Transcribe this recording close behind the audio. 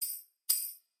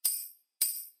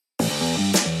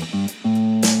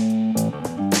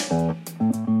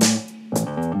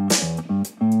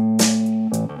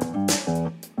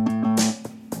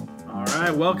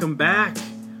welcome back.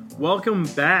 Welcome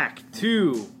back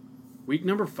to week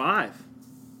number 5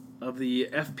 of the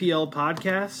FPL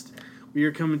podcast. We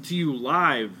are coming to you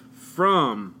live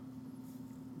from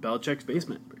Belichick's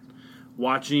basement,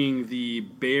 watching the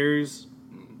Bears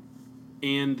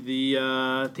and the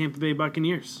Tampa Bay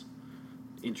Buccaneers.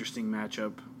 Interesting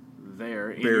matchup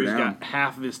there. Andrew's got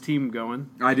half of his team going.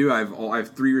 I do. I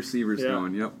have 3 receivers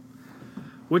going. Yep.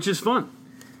 Which is fun.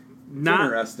 Not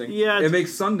interesting. Yeah, it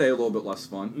makes Sunday a little bit less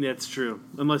fun. That's true,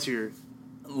 unless you're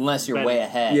way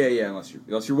ahead. Yeah,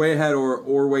 unless you're way ahead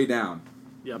or way down.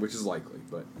 Yep. Which is likely,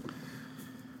 but.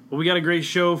 Well, we got a great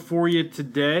show for you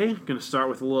today. Going to start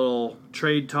with a little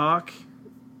trade talk,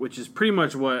 which is pretty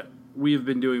much what we've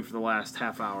been doing for the last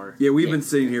half hour. Yeah, we've been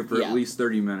sitting here for at least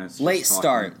 30 minutes.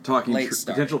 Talking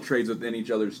potential trades within each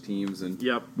other's teams and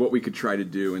what we could try to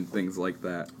do and things like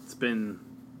that. It's been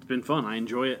fun. I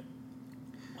enjoy it.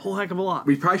 Whole heck of a lot.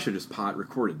 We probably should have just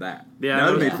recorded that. Yeah,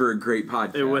 that would have made for a great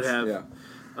podcast. It would have.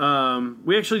 Yeah.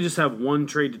 We actually just have one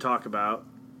trade to talk about,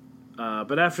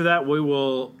 but after that we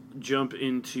will jump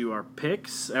into our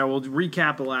picks. We'll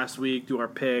recap the last week, do our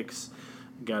picks.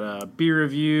 Got a beer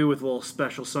review with a little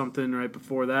special something right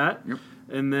before that,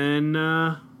 and then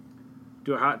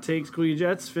do our hot takes. Cool you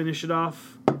Jets. Finish it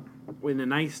off with a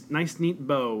nice neat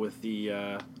bow with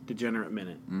the degenerate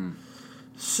minute.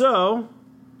 So.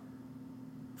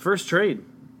 First trade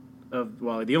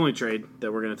the only trade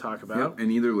that we're going to talk about. In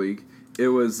either league. It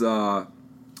was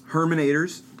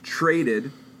Herminators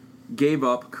gave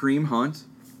up Kareem Hunt,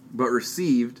 but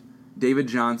received David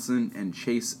Johnson and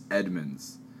Chase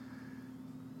Edmonds.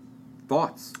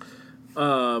 Thoughts?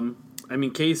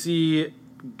 Casey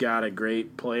got a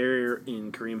great player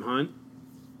in Kareem Hunt,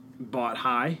 bought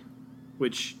high,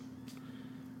 which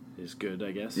is good, I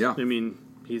guess. Yeah.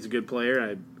 He's a good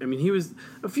player. He was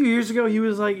a few years ago. He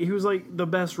was like the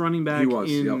best running back. He was.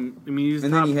 He was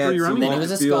top 3 running back. Then he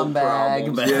was a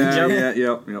scumbag. But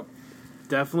Yep.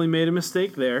 Definitely made a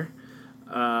mistake there.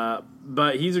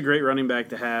 But he's a great running back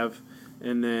to have.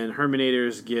 And then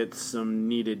Herminators get some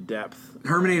needed depth.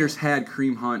 Herminators had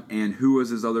Kareem Hunt, and who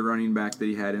was his other running back that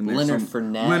he had in there? Leonard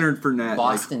Fournette.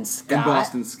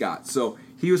 Boston Scott. So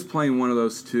he was playing one of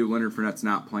those two. Leonard Fournette's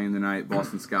not playing tonight.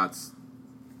 Boston Scott's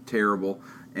terrible.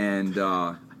 And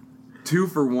 2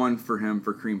 for 1 for him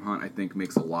for Kareem Hunt, I think,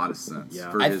 makes a lot of sense.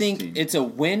 Yeah. For his think team. It's a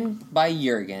win by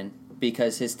Jurgen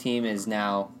because his team is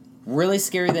now really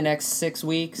scary the next 6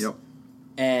 weeks. Yep.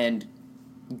 And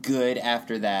good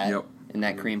after that. Yep. In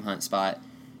that Kareem Hunt spot.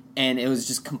 And it was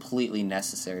just completely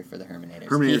necessary for the Herminators.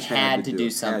 Herminators he had to do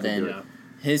something. Yeah.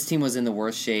 His team was in the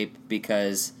worst shape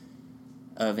because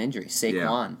of injury.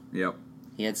 Saquon. Yep.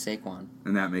 He had Saquon.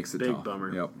 And that makes it Big tough.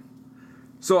 bummer. Yep.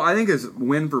 So I think it's a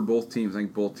win for both teams. I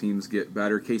think both teams get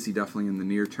better. Casey definitely in the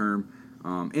near term.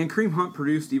 And Kareem Hunt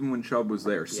produced even when Chubb was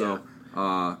there. So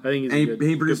I think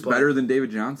he produced better than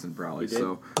David Johnson probably. He did.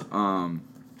 So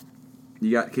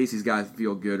Casey's got to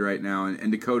feel good right now,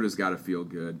 and Dakota's got to feel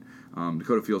good.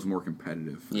 Dakota feels more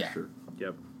competitive for sure.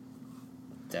 Yep.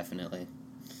 Definitely.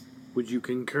 Would you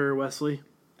concur, Wesley?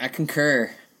 I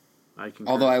concur. I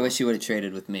concur. Although I wish you would have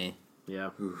traded with me. Yeah.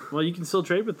 Well, you can still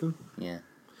trade with them. Yeah.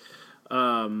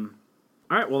 All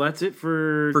right. Well, that's it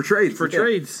for trades.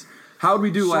 Trades. How did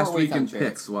we do Short last week week on in trades.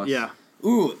 picks, Wes? Yeah.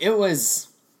 Ooh, it was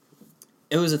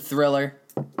a thriller.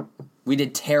 We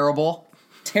did terrible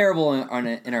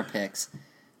in our picks.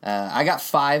 I got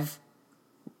 5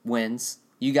 wins.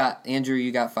 You got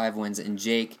 5 wins, and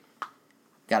Jake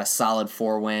got a solid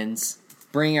 4 wins,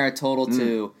 bringing our total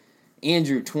to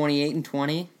Andrew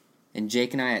 28-20, and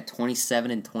Jake and I at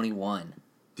 27-21.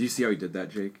 Do you see how he did that,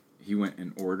 Jake? He went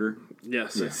in order.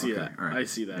 Yes, I see that. All right. I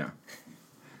see that. Yeah.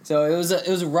 So it was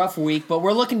a rough week, but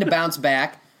we're looking to bounce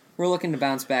back. We're looking to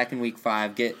bounce back in week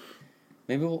 5.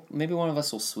 Maybe one of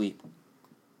us will sweep.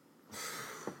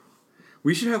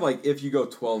 We should have if you go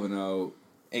 12-0,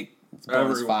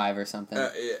 bonus 5 or something.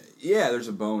 Yeah, there's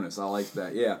a bonus. I like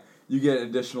that. Yeah, you get an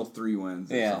additional 3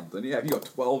 wins or something. Yeah, if you go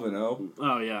 12-0,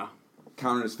 Oh yeah.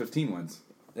 count it as 15 wins.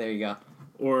 There you go.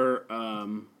 Or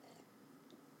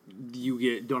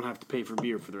you don't have to pay for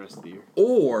beer for the rest of the year.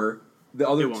 Or the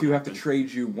other won't 2 have to happen. trade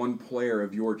you one player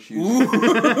of your choosing.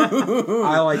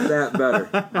 I like that better.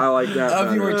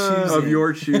 Of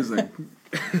your choosing.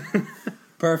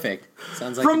 Perfect.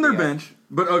 Sounds like From a their deal. bench,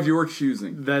 but of your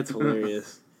choosing. That's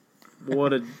hilarious.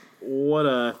 What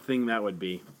a thing that would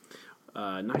be.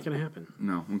 Not gonna happen.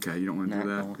 No, okay, you don't want to do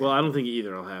that. Well, I don't think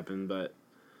either will happen, but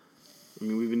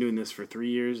we've been doing this for 3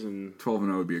 years, and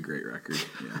 12-0 would be a great record.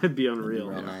 Yeah. it'd be unreal.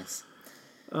 Real nice.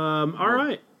 All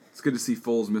right. It's good to see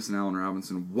Foles missing Allen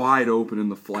Robinson wide open in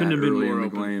the flat Couldn't have been early more in the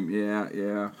open. game.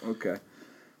 Yeah, okay.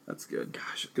 That's good.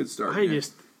 Gosh, Good start.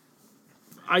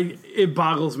 it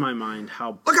boggles my mind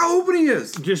how Look how open he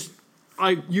is.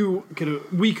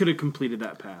 we could have completed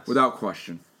that pass Without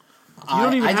question. You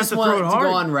don't even I have just to want throw it to hard.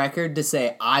 go on record to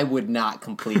say I would not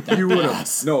complete that You would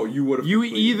pass. have. No, you would have. You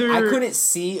either I couldn't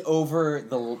see over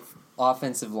the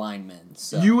offensive linemen.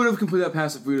 So. You would have completed that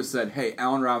pass if we would have said, "Hey,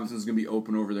 Allen Robinson's going to be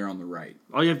open over there on the right."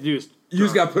 all you have to do is You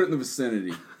just got to put it in the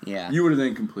vicinity. Yeah. You would have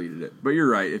then completed it. But you're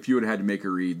right. If you would have had to make a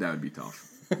read, that would be tough.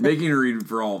 Making a read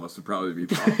for all of us would probably be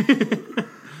tough.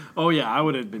 Oh yeah, I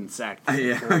would have been sacked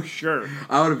Yeah. for sure.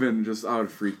 I would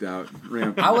have freaked out.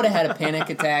 I would have had a panic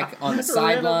attack on the Ran up the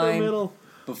sideline middle.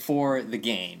 before the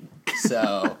game.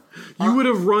 So You would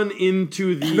have run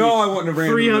into the No, I wouldn't have ran.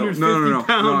 350 No,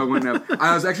 pound. I wouldn't have.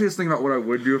 I was actually just thinking about what I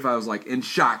would do if I was like in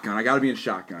shotgun. I got to be in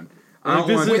shotgun. I don't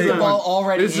This want is to with take the ball one.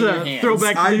 already This in is your a hands.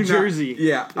 throwback to I New do not- Jersey.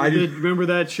 yeah, I do. Remember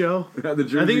that show? The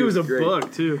Jersey I think it was a great.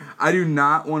 book too. I do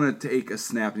not want to take a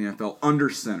snap in the NFL under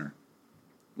center.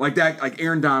 Like that, like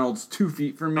Aaron Donald's 2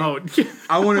 feet from me. Oh,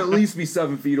 I want to at least be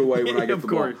 7 feet away when I get of the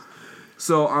course. ball.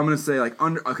 So I'm gonna say like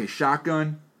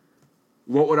shotgun.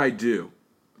 What would I do?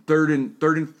 Third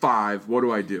and 5. What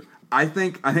do I do? I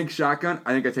think shotgun.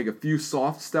 I think I take a few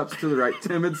soft steps to the right,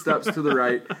 timid steps to the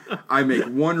right. I make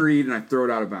one read and I throw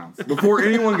it out of bounds before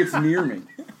anyone gets near me.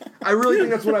 I really think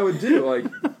that's what I would do. Like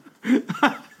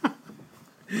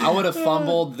I would have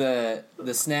fumbled the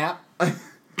snap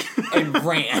and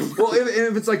ran. Well,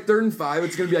 if it's like 3rd and 5,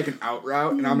 it's gonna be like an out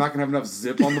route, and I'm not gonna have enough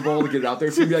zip on the ball to get it out there.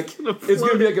 It's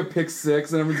gonna be like a pick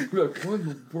 6, and everyone's gonna be like, "What in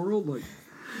the world?" Like,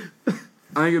 I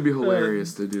think it'd be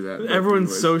hilarious to do that. Everyone's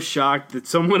Anyways. so shocked that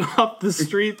someone off the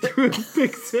street threw a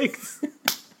pick 6.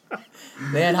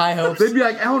 They had high hopes. They'd be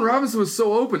like, "Allen Robinson was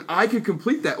so open, I could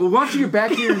complete that." Well, why don't you get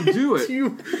back here and do it?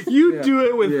 You Yeah. do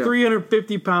it with Yeah.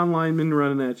 350-pound linemen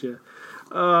running at you.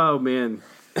 Oh man,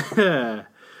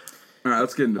 All right,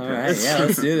 let's get into All picks. right, yeah,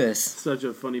 let's do this. such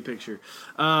a funny picture.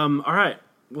 All right,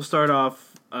 we'll start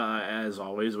off as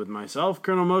always with myself,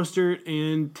 Colonel Mostert,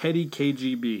 and Teddy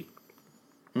KGB.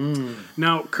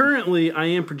 Now, currently, I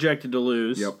am projected to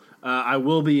lose. Yep. I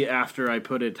will be after I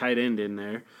put a tight end in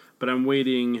there, but I'm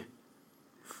waiting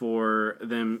for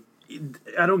them.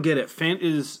 I don't get it. Fant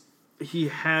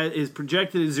is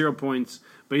projected at 0 points,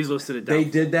 but he's listed at They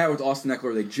down. did that with Austin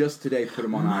Eckler. They just today put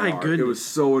him on My IR. It goodness. was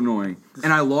so annoying,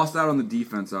 and I lost out on the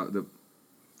defense.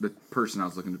 The person I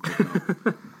was looking to pick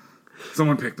up.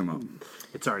 Someone picked him up.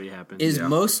 It's already happened. Is Yeah.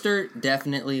 Mostert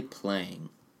definitely playing?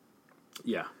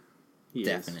 Yeah. He is.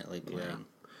 Definitely playing.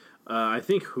 I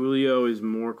think Julio is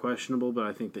more questionable, but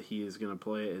I think that he is going to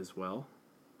play as well.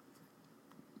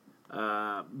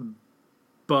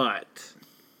 But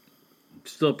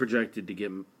still projected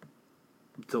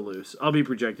to lose. I'll be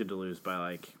projected to lose by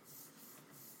I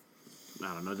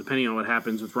don't know, depending on what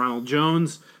happens with Ronald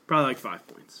Jones, probably like 5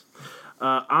 points.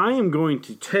 I'm going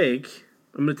to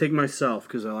take myself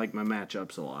because I like my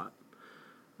matchups a lot.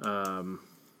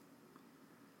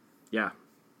 Yeah.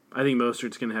 I think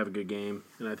Mostert's going to have a good game,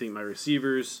 and I think my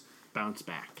receivers bounce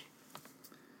back.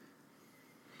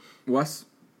 Wes?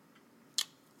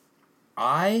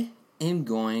 I am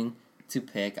going to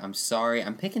pick. I'm sorry.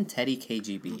 I'm picking Teddy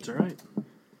KGB. It's all right.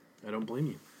 I don't blame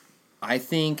you. I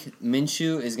think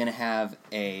Minshew is going to have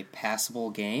a passable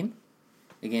game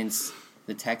against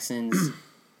the Texans'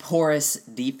 porous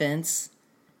defense.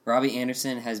 Robbie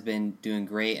Anderson has been doing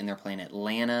great, and they're playing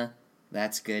Atlanta.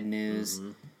 That's good news.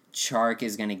 Mm-hmm. Chark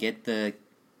is going to get the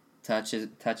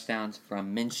touchdowns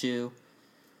from Minshew.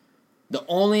 The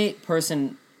only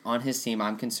person on his team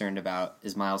I'm concerned about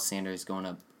is Miles Sanders going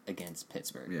up against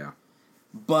Pittsburgh. Yeah.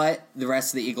 But the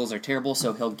rest of the Eagles are terrible,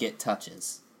 so he'll get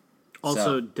touches. Also,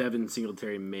 So- Devin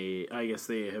Singletary I guess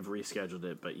they have rescheduled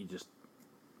it, but you just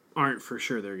aren't for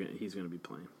sure he's going to be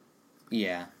playing.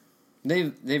 Yeah.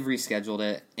 They've rescheduled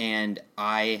it, and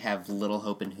I have little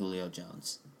hope in Julio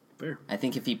Jones. Fair. I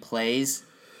think if he plays,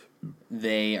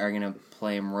 they are going to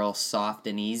play him real soft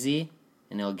and easy,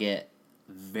 and he'll get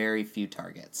very few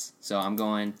targets. So I'm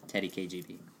going Teddy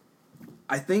KGB.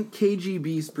 I think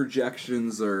KGB's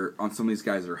projections are on some of these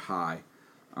guys are high.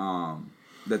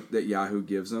 That Yahoo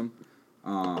gives them.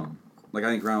 I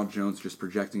think Ronald Jones just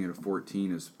projecting it at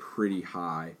 14 is pretty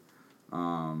high.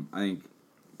 I think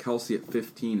Kelsey at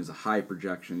 15 is a high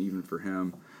projection even for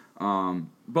him.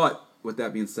 But with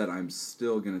that being said, I'm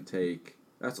still going to take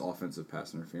that's offensive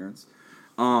pass interference.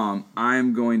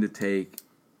 I'm going to take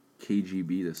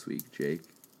KGB this week, Jake.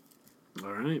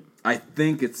 All right. I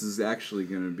think this is actually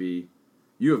going to be.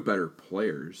 You have better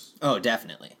players, Oh,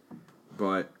 definitely.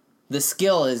 but The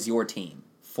skill is your team,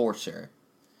 for sure.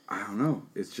 I don't know.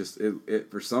 It's just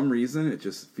it for some reason it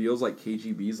just feels like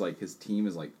KGB's like his team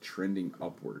is like trending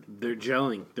upward. They're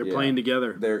gelling. They're Yeah. playing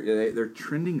together. They're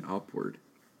trending upward.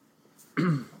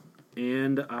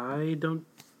 And I don't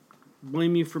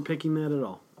blame you for picking that at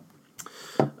all.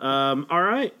 All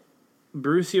right.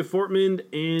 Borussia Dortmund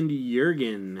and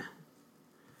Jurgen.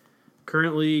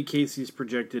 Currently, Casey's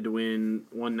projected to win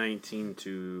 119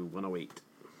 to 108.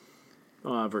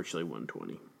 Virtually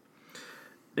 120.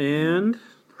 And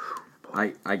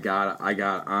I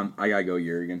gotta go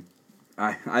Jurgen.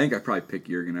 I think I probably pick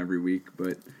Jurgen every week,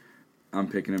 but I'm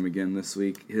picking him again this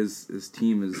week. His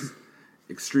team is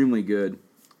extremely good.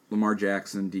 Lamar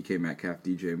Jackson, DK Metcalf,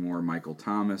 DJ Moore, Michael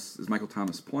Thomas. Is Michael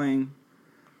Thomas playing?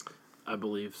 I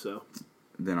believe so.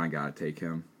 Then I gotta take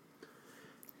him.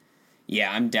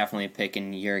 Yeah, I'm definitely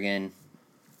picking Jurgen.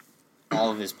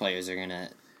 All of his players are gonna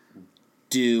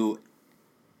do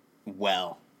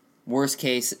well. Worst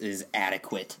case is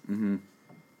adequate. Mm-hmm.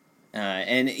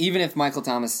 And even if Michael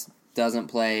Thomas doesn't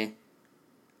play,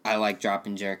 I like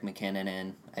dropping Jerick McKinnon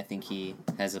in. I think he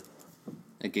has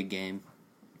a good game.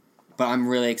 But I'm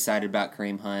really excited about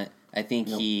Kareem Hunt. I think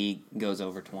he goes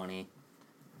over 20.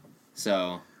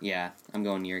 So, yeah, I'm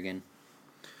going Jurgen.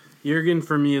 Jurgen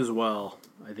for me as well.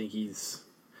 I think he's...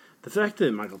 The fact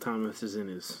that Michael Thomas is in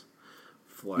his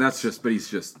flex. That's just, but he's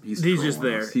just just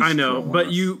there. Us. He's I know, trolling but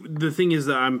us. the thing is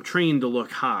that I'm trained to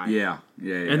look high. Yeah.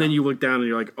 And then you look down and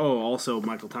you're like, oh, also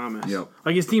Michael Thomas. Yep.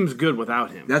 Like, his team's good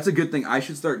without him. That's a good thing. I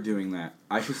should start doing that.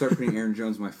 I should start putting Aaron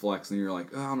Jones in my flex, and you're like,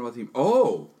 oh, I don't know about the team.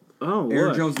 Oh, Aaron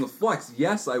look. Jones in the flex.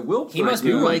 Yes, I will. He must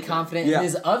be really confident in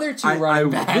his other two running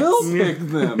backs. I will pick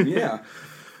them. Yeah.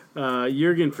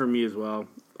 Jurgen for me as well.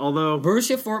 Although...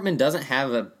 Borussia Dortmund doesn't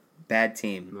have a bad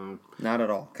team. No. Not at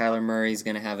all. Kyler Murray's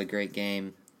going to have a great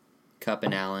game. Cup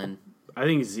and Allen. I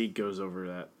think Zeke goes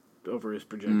over his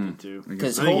projected too.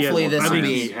 Because I think hopefully this I will think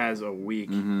be he has a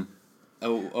week. a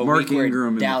Mark week where Ingram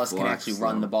in the Dallas can flex, actually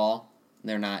run though. the ball.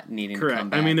 They're not needing to come Correct.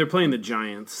 back. I mean, they're playing the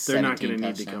Giants. They're not going 17 to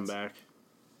need to come touchdowns. back.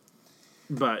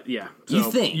 But yeah, so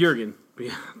You think? Jurgen?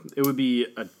 Yeah, it would be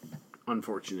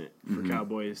unfortunate for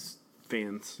Cowboys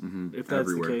fans if that's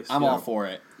Everywhere. the case. I'm Yeah. all for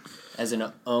it. As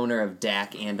an owner of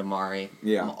Dak and Amari,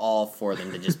 Yeah. I'm all for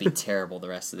them to just be terrible the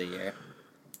rest of the year.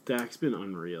 Dak's been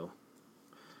unreal.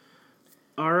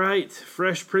 All right,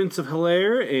 Fresh Prince of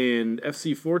Hilaire and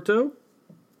FC Forto.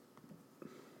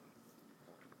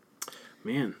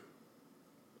 Man,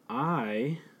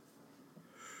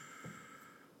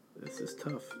 this is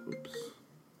tough. Oops.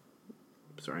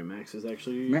 Sorry, Max is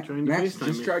actually trying to Max FaceTime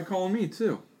just me. tried calling me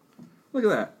too. Look at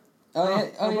that. Oh yeah,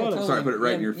 how about it? totally. Sorry, I put it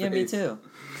right in your Yeah, me face. too.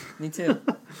 Me too.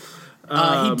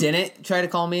 He didn't try to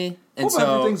call me, and Hope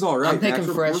so everything's all right, I'm picking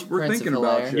Max. Fresh We're Prince thinking of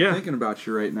about Hilaire. you. Yeah. Thinking about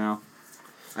you right now.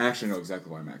 I actually know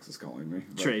exactly why Max is calling me.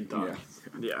 but, Trade talk. Yeah.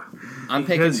 Yeah. I'm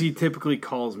picking Because he typically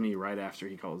calls me right after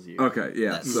he calls you. Okay.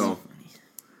 Yeah. That's So.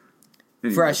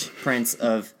 Anyway. Fresh Prince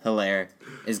of Hilaire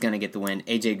is going to get the win.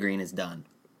 AJ Green is done.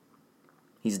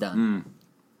 He's done.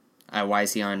 Why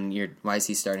is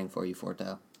he starting for you,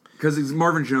 Forto? Because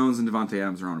Marvin Jones and Devontae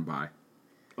Adams are on a bye.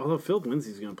 Although Philip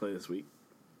Lindsay's going to play this week.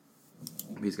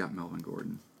 He's got Melvin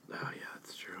Gordon. Oh, yeah,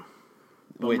 that's true.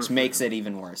 Which for makes it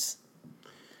even worse.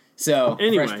 So,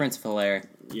 Anyway. Fresh Prince of Hilaire.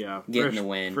 Yeah. Getting the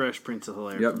win. Fresh Prince of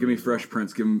Hilaire. Yep. for Give me Fresh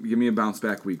Prince. Give me a bounce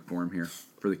back week for him here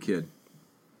for the kid.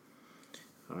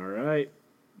 All right.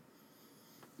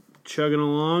 Chugging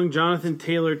along, Jonathan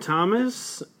Taylor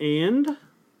Thomas and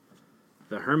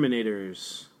the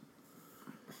Herminators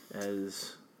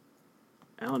as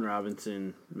Allen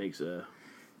Robinson makes a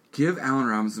Give Allen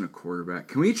Robinson a quarterback.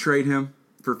 Can we trade him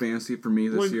for fantasy for me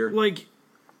this year?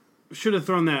 Should have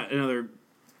thrown that another.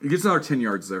 He gets another 10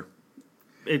 yards there.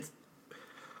 It's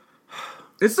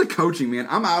It's the coaching, man.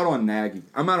 I'm out on Nagy.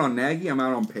 I'm out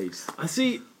on Pace. I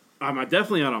see. I'm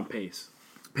definitely out on Pace,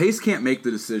 Pace can't make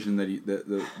the decision that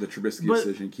the Trubisky But-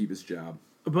 decision to keep his job.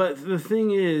 but the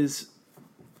thing is,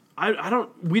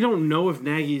 we don't know if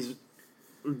Nagy's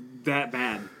that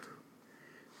bad.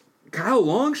 Kyle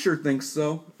Long sure thinks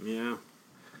so. Yeah.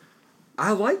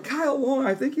 I like Kyle Long.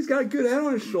 I think he's got a good head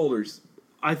on his shoulders.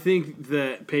 I think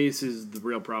that Pace is the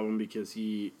real problem because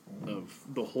of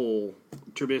the whole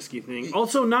Trubisky thing.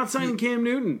 Also, not signing Cam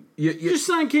Newton. Just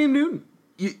sign Cam Newton.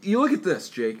 You look at this,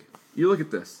 Jake. You look at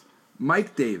this.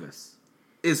 Mike Davis.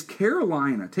 Is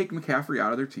Carolina, take McCaffrey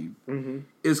out of their team,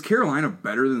 is Carolina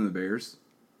better than the Bears,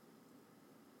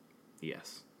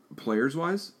 Yes.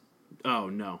 players-wise? Oh,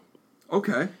 no.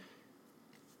 Okay.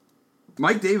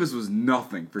 Mike Davis was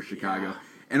nothing for Chicago. Yeah.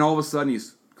 And all of a sudden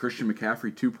he's Christian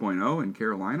McCaffrey 2.0 in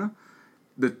Carolina.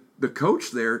 The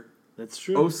coach there That's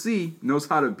true. OC knows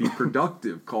how to be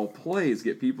productive, call plays,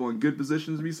 get people in good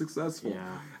positions to be successful.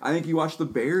 Yeah. I think you watch the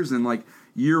Bears in like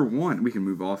year one. We can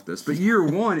move off this, but year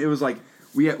one, it was like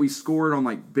we scored on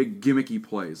like big gimmicky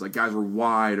plays, like guys were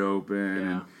wide open,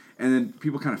 Yeah. and then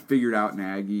people kind of figured out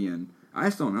Nagy. And I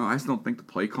just don't know. I just don't think the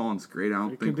play calling's great. I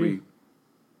don't think we.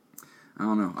 I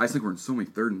don't know. I just think we're in so many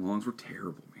third and longs. We're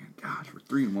terrible, man. Gosh, we're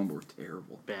 3-1, but we're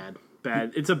terrible. Bad.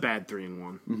 It's a bad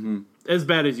 3-1. Mm-hmm. As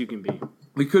bad as you can be.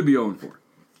 We could be 0-4.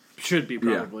 Should be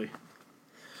probably. Yeah.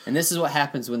 And this is what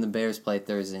happens when the Bears play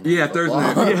Thursday night. Yeah, football.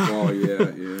 Thursday night football.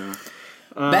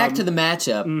 Yeah. Back to the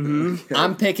matchup. Mm-hmm.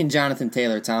 I'm picking Jonathan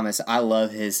Taylor Thomas. I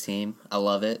love his team. I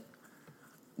love it.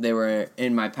 They were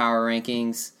in my power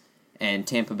rankings, and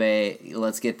Tampa Bay,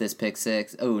 let's get this pick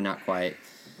 6. Oh, not quite.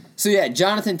 So, yeah,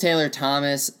 Jonathan Taylor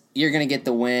Thomas, you're going to get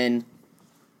the win.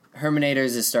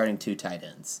 Hermanators is starting 2 tight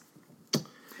ends.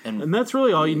 And that's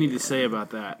really all you need to say about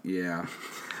that. Yeah.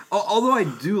 Although I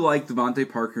do like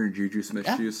Devontae Parker and Juju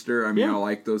Smith-Schuster. I mean, I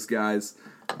like those guys.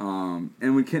 And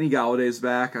when Kenny Galladay's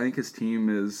back, I think his team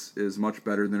is much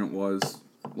better than it was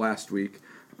last week.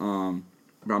 But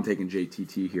I'm taking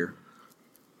JTT here.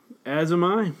 As am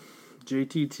I.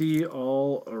 JTT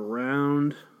all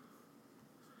around.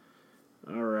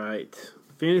 All right.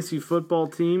 Fantasy football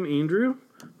team, Andrew,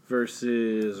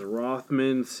 versus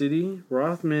Rothman City.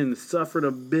 Rothman suffered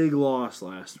a big loss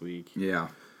last week. Yeah.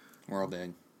 We're all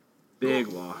big. Big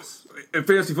loss. A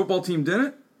fantasy football team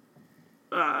didn't?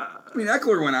 I mean,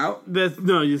 Eckler went out.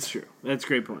 No, it's true. That's a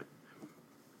great point.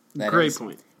 Great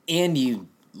point. And you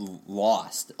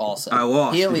lost also. I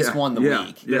lost. He at least won the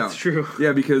week. That's true.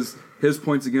 Yeah, because his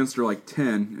points against are like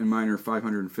 10 and mine are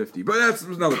 550. But that's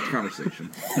another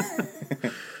conversation.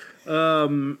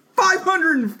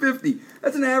 550.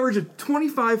 That's an average of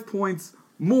 25 points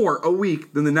more a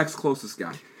week than the next closest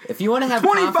guy. If you want to have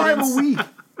 25 confidence, a week.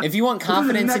 If you want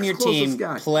confidence in your team,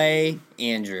 guy. play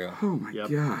Andrew. Oh my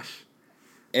gosh.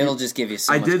 It'll just give you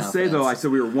so much confidence. confidence. Say though, I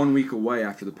said we were 1 week away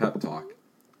after the pep talk.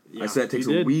 Yeah, I said it takes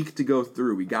a week to go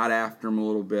through. We got after them a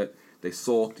little bit. They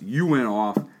sulked. You went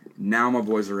off. Now my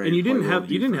boys are ready. And you to play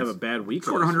didn't have a bad week. I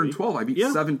scored 112. I beat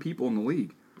 7 people in the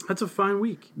league. That's a fine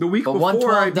week. The week But before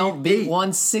 112 I don't beat beat 8.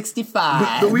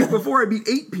 165. The week before I beat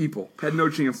 8 people. Had no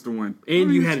chance to win.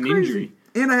 And you had it's an injury.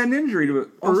 And I had an injury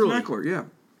to Austin Early. Eckler. Yeah.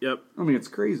 Yep. I mean, it's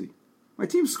crazy. My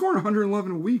team's scoring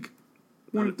 111 a week.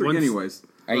 103. Anyways.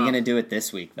 Are you going to do it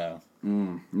this week, though?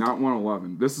 Not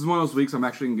 111. This is one of those weeks I'm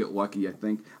actually going to get lucky, I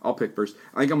think. I'll pick first.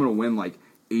 I think I'm going to win like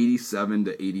 87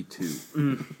 to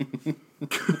 82.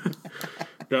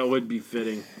 That would be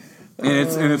fitting.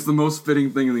 And it's the most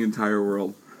fitting thing in the entire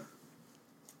world.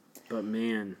 But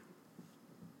man,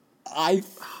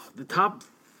 the top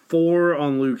 4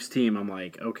 on Luke's team, I'm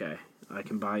like, okay, I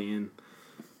can buy in.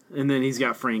 And then he's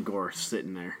got Frank Gore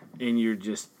sitting there, and you're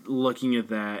just looking at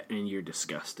that, and you're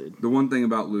disgusted. The one thing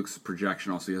about Luke's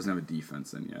projection also, he doesn't have a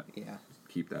defense in yet. Yeah.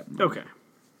 Keep that in mind. Okay,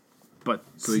 but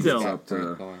So he still, gets up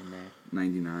to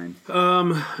 99.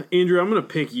 Andrew, I'm going to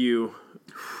pick you.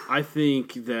 I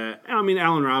think that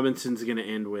Allen Robinson's going to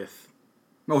end with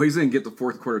Oh, he's going to get the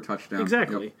fourth quarter touchdown.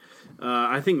 exactly. Yep.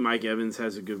 I think Mike Evans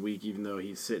has a good week, even though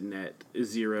he's sitting at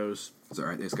zeros. It's all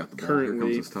right. He's got the ball. Currently- Here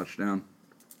comes his touchdown.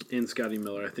 And Scotty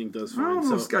Miller, I think, does I fine. don't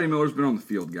know if So, Scotty Miller's been on the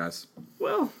field, guys.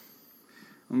 well,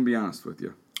 I'm going to be honest with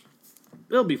you.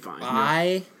 they'll be fine.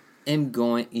 I am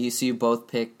going... You both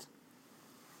picked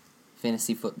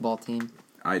fantasy football team?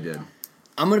 I did.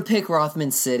 I'm going to pick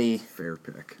Rothman City. Fair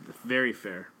pick. Very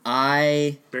fair.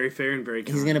 Very fair and very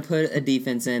kind. He's going to put a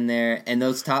defense in there. And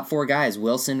those top 4 guys,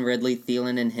 Wilson, Ridley,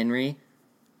 Thielen, and Henry,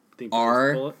 Think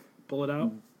are pull it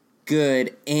out.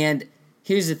 good. And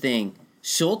here's the thing.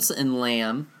 Schultz and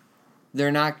Lamb,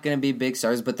 they're not going to be big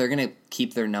stars, but they're going to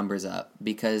keep their numbers up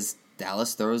because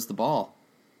Dallas throws the ball.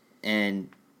 And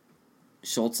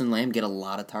Schultz and Lamb get a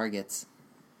lot of targets.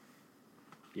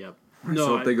 Yep.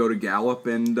 So if they go to Gallup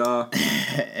and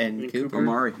And Cooper.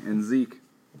 Amari and Zeke.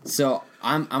 So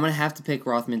I'm going to have to pick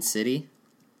Rothman City.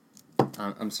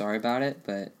 I'm sorry about it,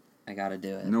 but I got to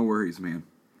do it. No worries, man.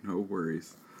 No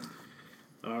worries.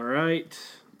 All right.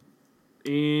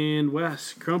 And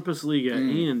Wes, Crumpus Liga,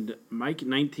 and Mike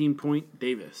 19-point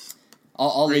Davis.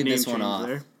 I'll Great lead this name one change off.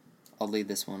 there. I'll lead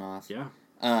this one off. Yeah.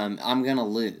 I'm going to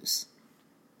lose.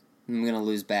 I'm going to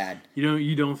lose bad.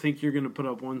 You don't think you're going to put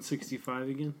up 165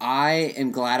 again? I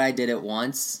am glad I did it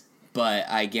once, but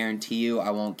I guarantee you I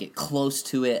won't get close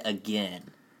to it again.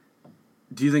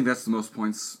 Do you think that's the most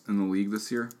points in the league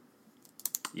this year?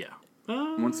 Yeah.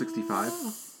 165?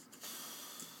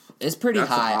 It's pretty That's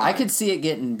a high. high. I could see it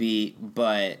getting beat,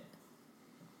 but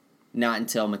not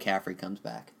until McCaffrey comes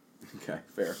back. Okay,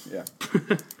 fair. Yeah.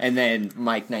 And then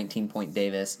Mike 19-point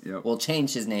Davis Yep. will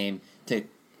change his name to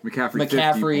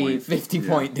McCaffrey 50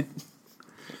 point.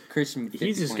 Christian 50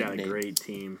 He's just point got a Davis. great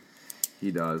team. He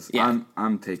does. Yeah.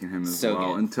 I'm taking him as So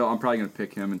well. good. I'm probably gonna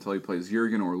pick him until he plays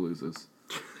Jurgen or loses.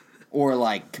 Or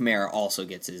like Kamara also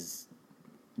gets his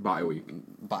Bye week.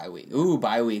 bye week. Ooh,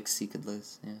 bye weeks he could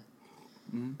lose. Yeah.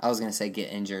 I was gonna say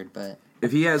get injured, but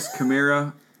If he has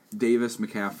Kamara, Davis,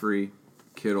 McCaffrey,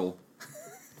 Kittle,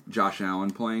 Josh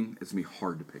Allen playing, it's gonna be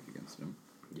hard to pick against him.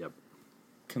 Yep.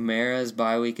 Kamara's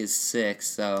bye week is 6,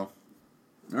 so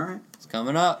All right. it's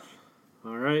coming up.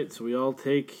 All right, so we all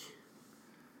take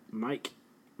Mike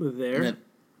there. And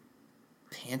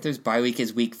the Panthers bye week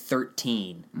is week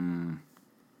 13.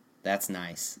 That's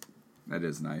nice. That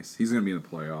is nice. He's gonna be in the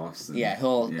playoffs. and- Yeah,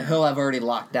 he'll have already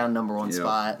locked down number 1 Yep.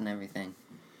 spot and everything.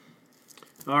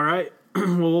 All right.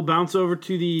 Well, we'll bounce over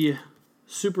to the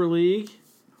Super League.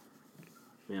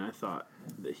 Man, I thought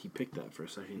that he picked that for a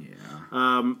second.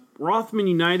 Yeah. Rothman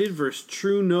United versus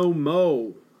True No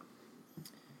Mo.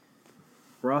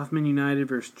 Rothman United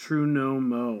versus True No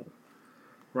Mo.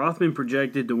 Rothman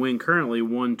projected to win currently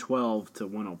 112 to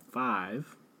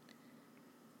 105.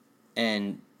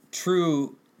 And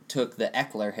True took the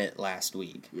Eckler hit last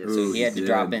week. Yes, So Ooh, he had he to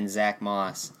drop did. in Zach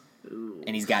Moss. Ooh.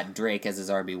 And he's got Drake as his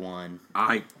RB1.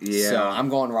 Yeah. So I'm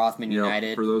going Rothman Yep,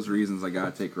 United. For those reasons, I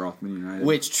gotta take Rothman United.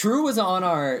 Which True was on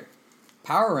our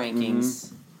power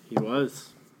rankings. He was.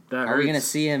 That Are we going to hurts.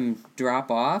 see him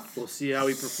drop off? We'll see how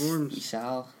he We performs.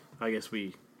 shall. I guess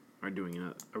we are doing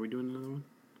it. Are we doing another one?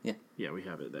 Yeah. Yeah, we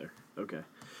have it there. Okay.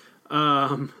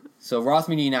 So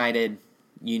Rothman United,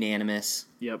 unanimous,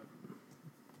 Yep.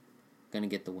 going to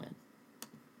get the win.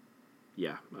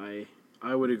 Yeah,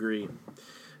 I would agree.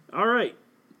 All right.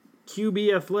 QB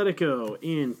Atletico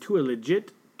and Tua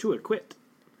Legit, Tua Quit.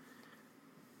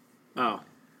 Oh,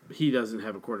 he doesn't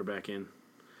have a quarterback in.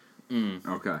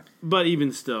 Okay. But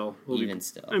even still.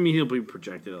 Still. I mean, he'll be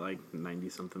projected at like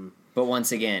 90-something. But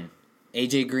once again,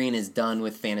 AJ Green is done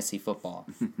with fantasy football.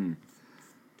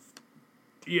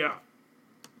 Yeah.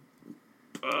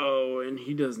 Oh, and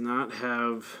he does not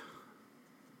have...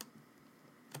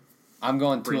 I'm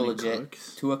going Tua Brandon legit,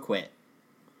 Cooks. Tua quit.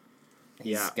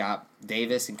 He's Yeah. got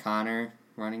Davis and Connor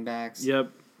running backs.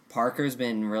 Yep. Parker's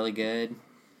been really good.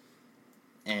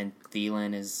 And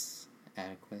Thielen is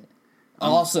adequate.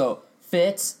 Also,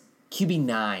 Fitz,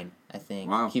 QB9, I think.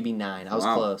 Wow. QB9. I was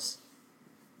Wow. close.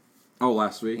 Oh,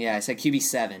 last week? Yeah, I said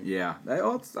QB7. Yeah.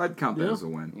 I'd count that Yeah. as a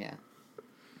win. Yeah.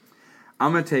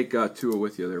 I'm going to take Tua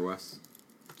with you there, Wes.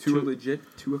 Tua legit,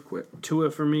 Tua quit. Tua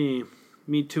for me.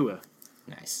 Me Tua.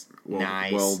 Nice. Well,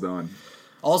 nice. Well done.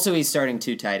 Also, he's starting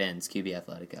 2 tight ends, QB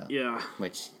Atletico. Yeah.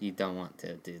 Which you don't want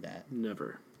to do that.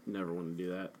 Never want to do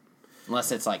that.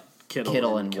 Unless it's like Kittle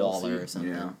Kittle, and and Kelsey. Waller or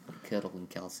something. Yeah. Kittle and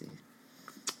Kelsey.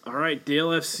 All right, Dale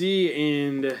FC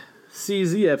and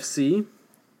CZFC.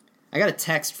 I got a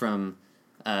text from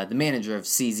the manager of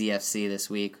CZFC this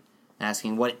week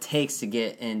asking what it takes to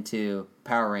get into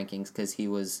power rankings because he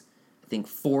was, I think,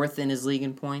 4th in his league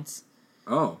in points.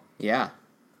 Oh. Yeah.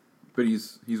 But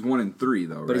he's 1-3,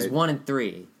 though, right? But he's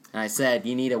 1-3. And I said,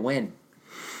 you need to win.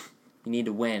 You need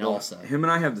to win also. Him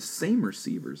and I have the same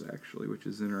receivers, actually, which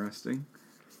is interesting.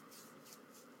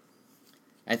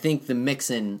 I think the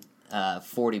Mixon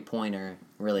 40-pointer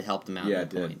really helped him out Yeah, in it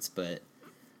the did. points. But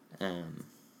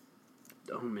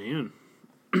Oh, man.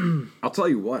 I'll tell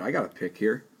you what, I got a pick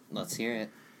here. let's hear it.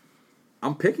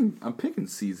 I'm picking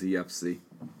CZFC.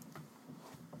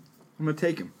 I'm going to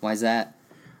take him. Why's that?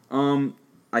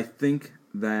 I think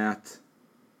that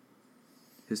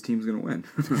his team's going to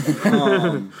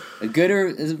win. A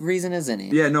good reason as any.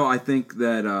 Yeah, no, I think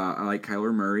that I like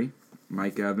Kyler Murray.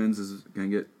 Mike Evans is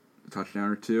going to get a touchdown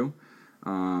or 2.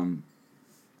 I'm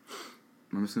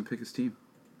just going to pick his team.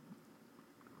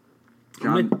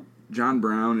 John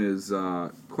Brown is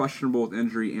questionable with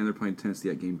injury, and they're playing Tennessee.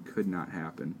 That game could not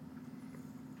happen.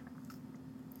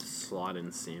 Slot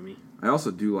in Sammy. I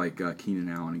also do like Keenan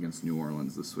Allen against New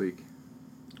Orleans this week.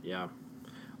 Yeah.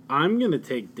 I'm going to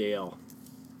take Dale.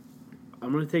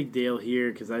 I'm going to take Dale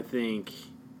here because I think...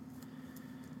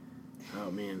 Oh,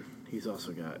 man. He's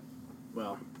also got...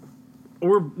 Well,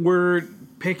 we're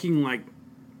picking, like,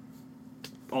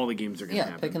 all the games are going to Yeah,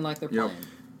 happen. picking like they're Yep. playing.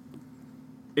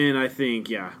 And I think,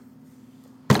 yeah,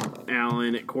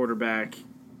 Allen at quarterback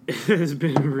has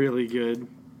been really good.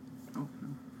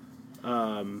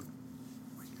 Oh,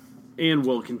 And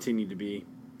will continue to be.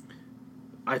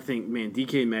 I think, man,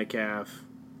 DK Metcalf,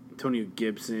 Antonio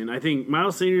Gibson. I think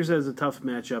Miles Sanders has a tough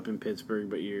matchup in Pittsburgh,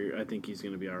 but I think he's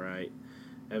going to be all right.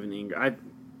 Evan Ingram.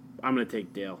 I'm going to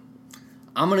take Dale.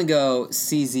 I'm going to go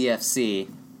CZFC.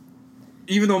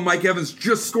 even though Mike Evans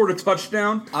just scored a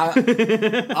touchdown.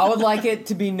 I would like it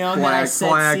to be known that I said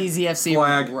CZFC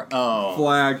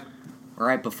Flag.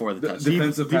 right before the touchdown.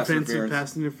 Defensive pass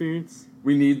interference.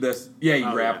 We need this. Yeah, he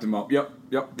Oh, wrapped yeah. him up. Yep.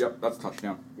 That's a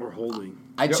touchdown. Or holding.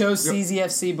 I chose yep.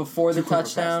 CZFC before the Too quick of a pass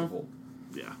to touchdown. hold.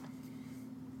 Yeah.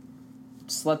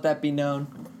 Just let that be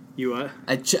known. You what?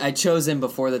 I chose him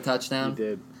before the You touchdown.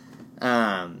 did.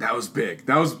 That was big.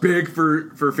 That was big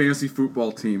for fantasy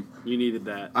football team. You needed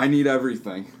that. I need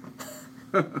everything.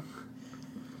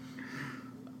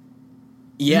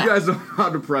 Yeah. You guys know how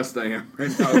depressed I am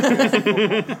right now. with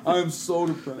fantasy football. I'm so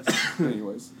depressed.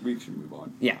 Anyways, we should move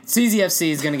on. Yeah, CZFC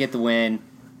is going to get the win.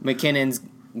 McKinnon's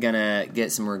going to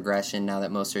get some regression now that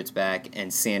Mostert's back,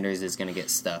 and Sanders is going to get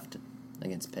stuffed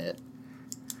against Pitt.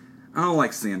 I don't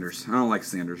like Sanders.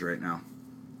 Right now.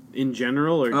 In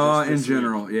general, or just In this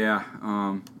general, week? yeah.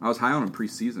 I was high on him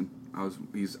preseason. I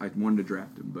wanted to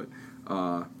draft him, but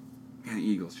man,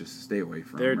 Eagles just stay away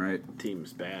from Their him, right?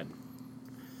 team's bad.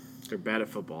 They're bad at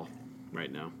football right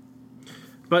now.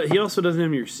 But he also doesn't have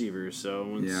any receivers, so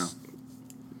once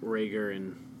Rager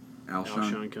and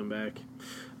Alshon come back.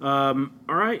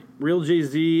 All right, Real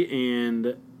Jay-Z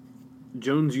and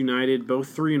Jones United,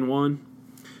 both 3-1.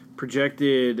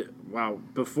 Projected,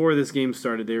 before this game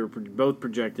started, they were both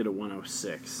projected at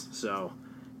 106. So,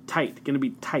 tight. Going to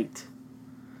be tight.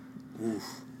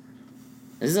 This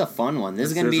is a fun one. This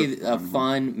is going to be a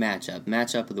fun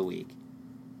matchup of the week.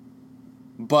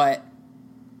 But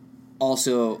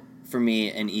also, for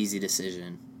me, an easy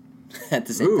decision at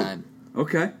the same time.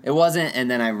 Okay. It wasn't, and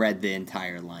then I read the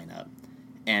entire lineup.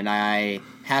 And I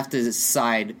have to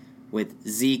side with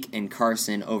Zeke and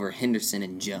Carson over Henderson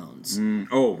and Jones.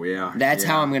 Oh, yeah. That's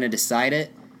how I'm going to decide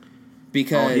it.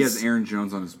 Because he has Aaron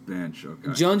Jones on his bench.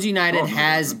 Okay. Jones United no,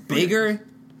 has okay. bigger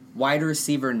wide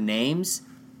receiver names,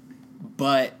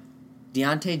 but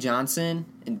Deontay Johnson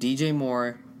and DJ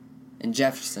Moore and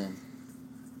Jefferson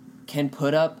can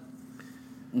put up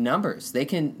numbers. They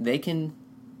can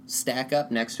stack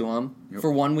up next to him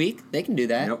for 1 week. They can do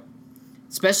that. Yep.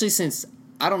 Especially since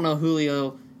I don't know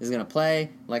Julio is going to play.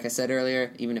 Like I said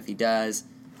earlier, even if he does,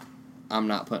 I'm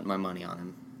not putting my money on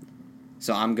him.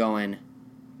 So I'm going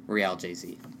Real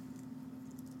Jay-Z.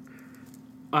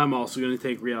 I'm also going to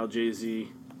take Real Jay-Z.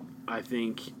 I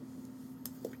think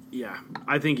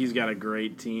he's got a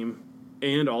great team.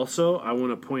 And also, I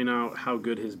want to point out how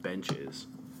good his bench is.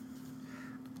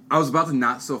 I was about to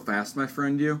not so fast, my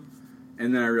friend, you.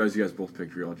 And then I realized you guys both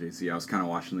picked Real JC. I was kind of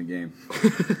watching the game.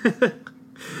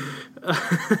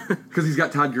 Because he's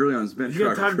got Todd Gurley on his bench. He's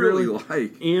got Todd really Gurley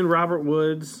like. and Robert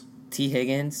Woods. T.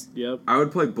 Higgins. Yep. I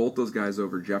would play both those guys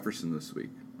over Jefferson this week,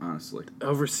 honestly.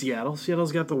 Over Seattle.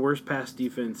 Seattle's got the worst pass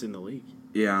defense in the league.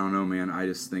 Yeah, I don't know, man. I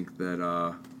just think that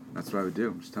that's what I would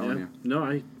do. I'm just telling you. No,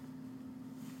 I...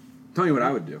 Telling you what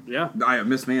I would do. Yeah. I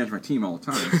mismanage my team all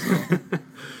the time. So.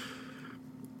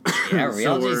 Yeah,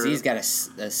 Real So Jay-Z's got a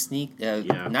sneak.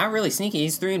 Yeah. Not really sneaky.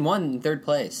 He's 3-1 in third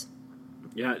place.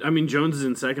 Yeah, I mean, Jones is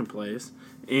in second place.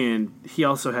 And he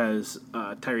also has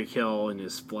Tyreek Hill in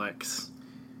his flex,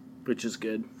 which is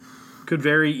good. Could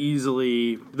very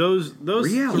easily... Those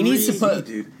Real He needs to JC, put-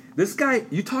 dude. This guy,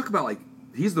 you talk about, like,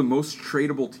 he's the most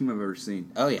tradable team I've ever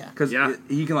seen. Oh, yeah. Because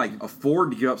he can, like,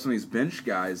 afford to give up some of these bench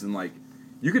guys, and, like,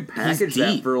 you could package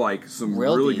that deep. for, like, some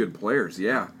Real really deep. good players.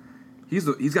 Yeah. He's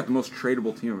got the most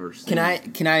tradable team I've ever seen.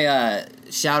 Can I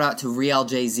shout out to Real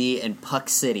Jay-Z and Puck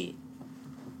City?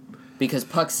 Because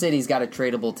Puck City's got a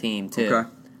tradable team, too. Okay.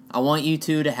 I want you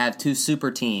two to have two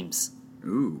super teams.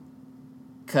 Ooh.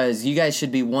 Because you guys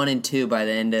should be 1-2 by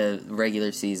the end of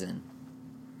regular season.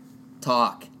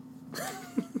 Talk.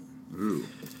 Ooh.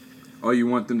 Oh, you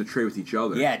want them to trade with each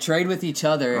other? Yeah, trade with each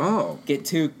other. Oh. Get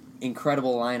two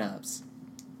incredible lineups.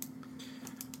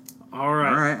 All right.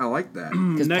 All right, I like that.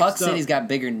 Because Next Puck up- City's got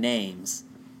bigger names,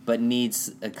 but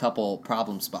needs a couple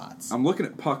problem spots. I'm looking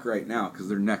at Puck right now because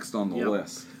they're next on the Yep.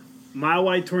 list. Mile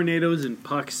Wide Tornadoes and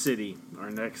Puck City are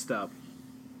next up.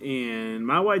 And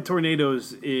Mile Wide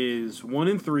Tornadoes is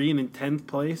 1-3 and in 10th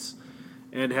place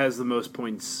and has the most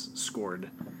points scored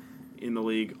in the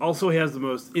league. Also, he has the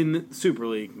most, in the Super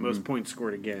League, most points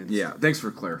scored against. Yeah, thanks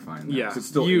for clarifying that. Yeah, 'cause it's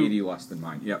still you- 80 less than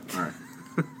mine. Yep, all right.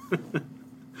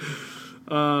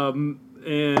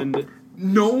 And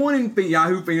No one in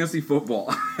Yahoo Fantasy Football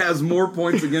has more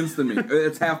points against than me.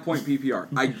 It's half-point PPR.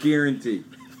 I guarantee.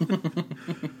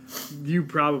 you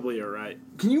probably are right.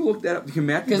 Can you look that up? Can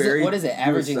Matthew Because Berry what is it, do a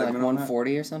averaging like segment on that?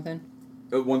 140 or something?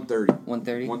 130.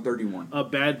 130? 131. A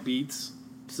bad beats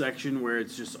section where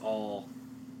it's just all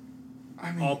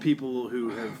I mean, all people who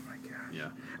have... oh my gosh. Yeah.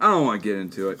 I don't want to get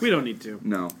into it. We don't need to.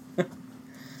 No.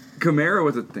 Kamara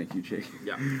with a thank you, Jake.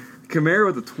 Yeah, Kamara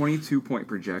with a 22-point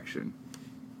projection.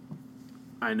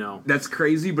 I know. That's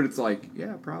crazy, but it's like,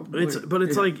 yeah, probably. It's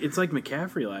like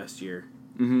McCaffrey last year.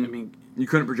 Mm-hmm. I mean, you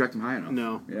couldn't project him high enough.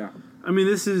 no. Yeah. I mean,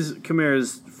 this is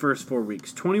Kamara's first 4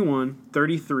 weeks: 21,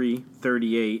 33,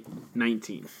 38,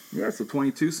 19. Yeah, so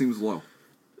 22 seems low.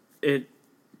 It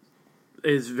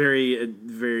is very,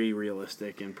 very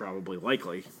realistic and probably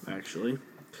likely, actually.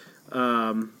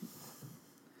 I'm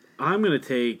going to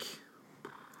take...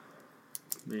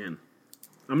 Man.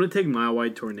 I'm going to take Mile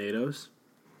Wide Tornadoes.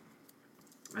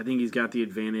 I think he's got the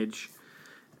advantage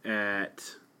at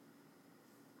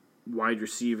wide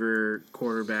receiver,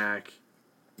 quarterback,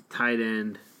 tight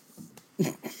end.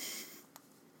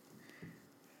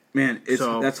 Man,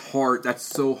 that's hard. That's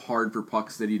so hard for Puck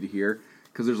City to hear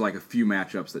because there's like a few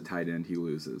matchups that tight end he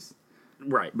loses.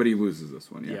 Right. But he loses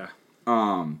this one, Yeah.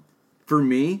 For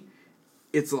me,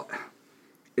 it's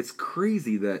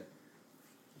crazy that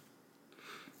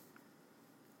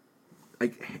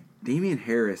like Damian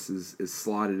Harris is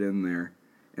slotted in there,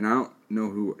 and I don't know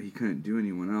who he couldn't do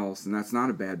anyone else, and that's not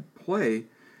a bad play.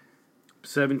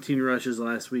 17 rushes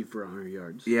last week for 100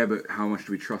 yards. Yeah, but how much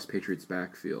do we trust Patriots'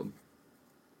 backfield?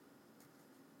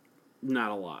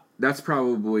 Not a lot. That's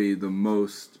probably the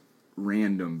most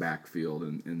random backfield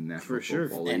in National For sure.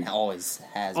 Football League. And always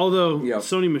has. Although Yep.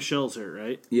 Sony Michel's hurt,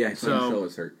 right? Yeah, So- Sonny Michel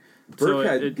is hurt. so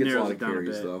Burkhead it gets a narrows lot it of down a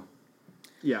carries bit. though.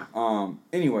 Yeah.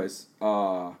 Anyways,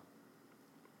 I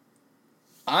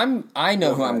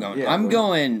know who I'm going. Yeah, I'm go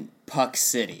going Puck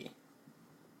City.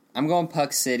 I'm going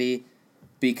Puck City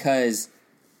because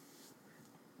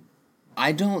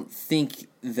I don't think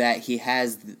that he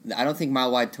has. I don't think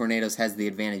Mile Wide Tornadoes has the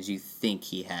advantage you think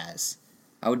he has.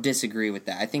 I would disagree with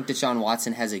that. I think Deshaun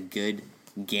Watson has a good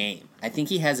game. I think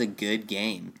he has a good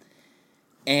game,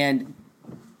 and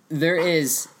there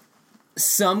is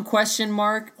some question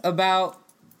mark about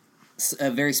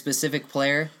a very specific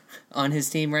player on his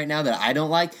team right now that I don't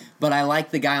like, but I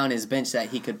like the guy on his bench that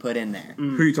he could put in there.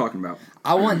 who are you talking about?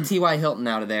 I want T.Y. Hilton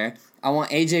out of there. I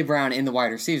want A.J. Brown in the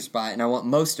wide receiver spot, and I want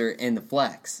Mostert in the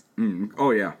flex. Oh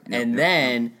yeah, And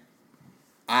then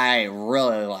I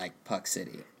really like Puck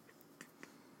City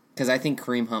because I think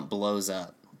Kareem Hunt blows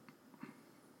up.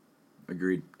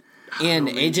 Agreed. And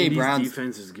I mean, A.J. Indy's Brown's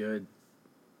defense is good,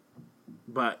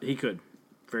 but he could.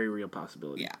 Very real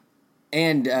possibility. yeah.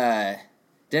 And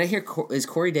did I hear is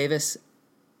Corey Davis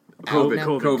out now?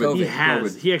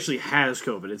 COVID. He actually has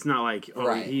COVID. It's not like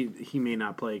Right. he may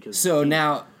not play because So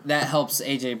now that helps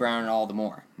A.J. Brown all the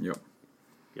more. Yep.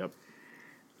 Yep.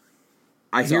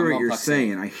 I So hear I'm what on you're Puck City.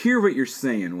 saying. I hear what you're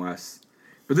saying, Wes.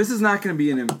 But this is not going to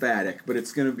be an emphatic, but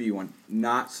it's going to be one.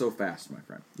 Not so fast, my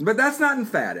friend. But that's not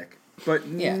emphatic. But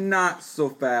Yeah. not so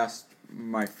fast,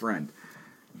 my friend.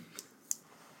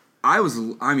 I was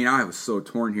so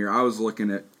torn here. I was looking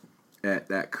at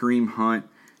that Kareem Hunt,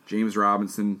 James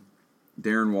Robinson,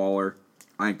 Darren Waller.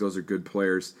 I think those are good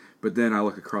players. But then I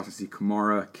look across and see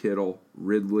Kamara, Kittle,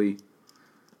 Ridley,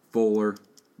 Fuller,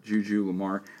 Juju,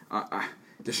 Lamar.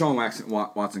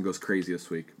 Deshaun Watson goes crazy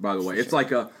this week. By the way, it's like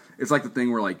the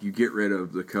thing where like you get rid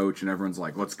of the coach and everyone's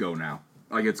like, "Let's go now."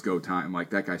 Like it's go time.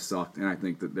 Like that guy sucked, and I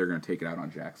think that they're going to take it out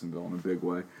on Jacksonville in a big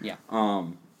way. Yeah.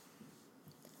 I'm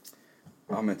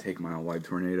going to take Mile Wide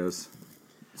Tornadoes.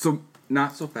 So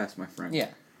not so fast, my friend. Yeah.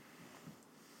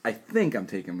 I think I'm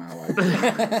taking Mile Wide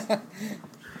Tornadoes.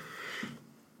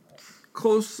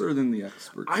 Closer than the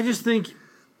experts. I just think,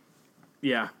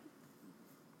 yeah.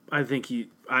 I think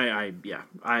I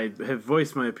have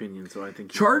voiced my opinion, so I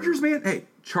think Chargers, man. Hey,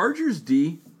 Chargers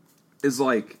D is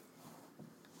like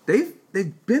they've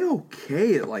been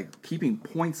okay at like keeping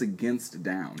points against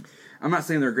down. I'm not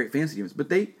saying they're a great fantasy teams, but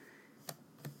they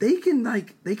can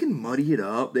muddy it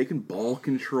up. They can ball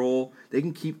control. They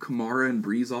can keep Kamara and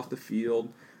Breeze off the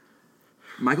field.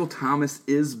 Michael Thomas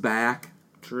is back.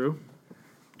 True.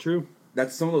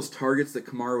 That's some of those targets that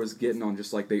Kamara was getting on.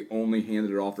 Just like they only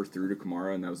handed it off or through to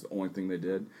Kamara, and that was the only thing they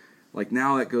did. Like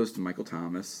now that goes to Michael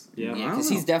Thomas. Yeah. Yeah, I because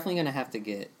don't he's know. definitely going to have to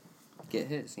get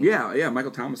his. you know? Yeah,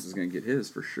 Michael Thomas is going to get his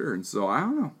for sure, and so I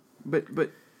don't know,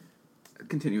 but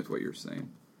continue with what you're saying.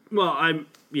 Well,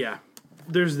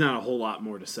 there's not a whole lot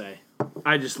more to say.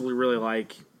 I just really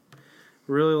like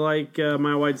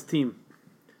my White's team.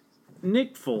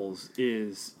 Nick Foles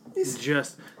is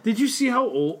just. Did you see how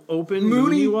open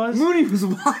Mooney was? Mooney was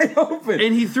wide open,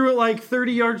 And he threw it like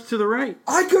 30 yards to the right.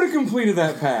 I could have completed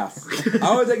that pass.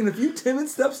 I would have taken a few timid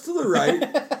steps to the right,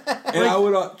 and I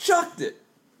would have chucked it.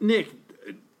 Nick,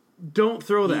 don't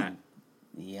throw that.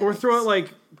 Yikes. Or throw it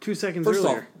like 2 seconds First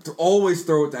earlier. off, always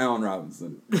throw it to Allen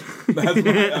Robinson.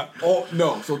 That's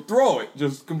no, so throw it.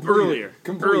 Just complete Earlier. it.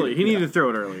 Complete Early. it. He needed Yeah. to throw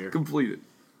it earlier. Complete it.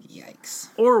 Yikes.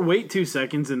 Or wait 2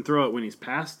 seconds and throw it when he's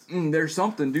passed. There's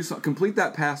something. Do something. Complete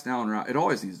that pass to Allen Robinson. It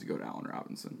always needs to go to Allen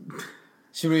Robinson.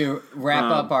 Should we wrap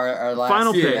up our last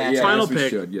final pick. match? Final yes, we pick.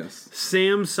 should, yes.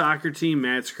 Sam's soccer team,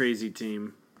 Matt's crazy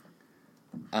team.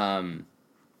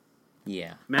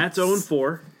 Yeah. Matt's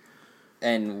 0-4.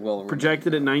 And we'll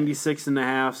Projected at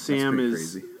 96.5. Sam pretty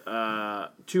is crazy.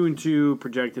 2-2,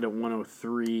 projected at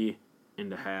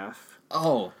 103.5.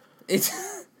 Oh, it's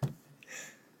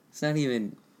not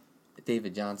even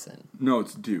David Johnson. No,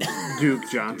 it's Duke. Duke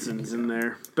Johnson's in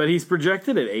there. But he's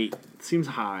projected at 8. Seems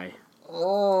high.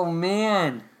 Oh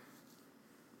man.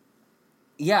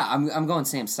 Yeah, I'm going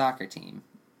Sam's soccer team.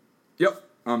 Yep.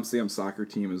 Sam's soccer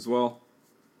team as well.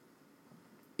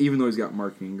 Even though he's got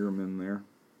Mark Ingram in there.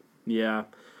 Yeah.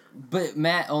 But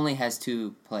Matt only has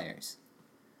 2 players.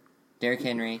 Derrick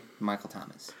Henry, Michael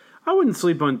Thomas. I wouldn't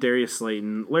sleep on Darius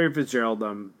Slayton. Larry Fitzgerald,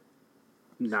 I'm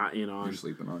not in on. You're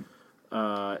sleeping on.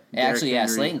 Actually, Derrick Henry,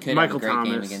 Slayton could Michael have a great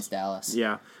game Thomas. against Dallas.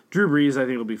 Yeah. Drew Brees, I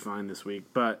think, will be fine this week.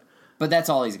 But But that's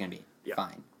all he's going to be. Yeah.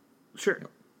 Fine. sure.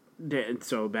 And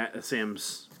so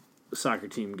Sam's soccer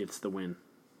team gets the win.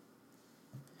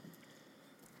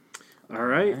 All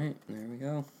right. All right, there we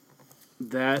go.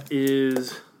 That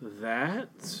is that.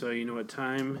 So you know what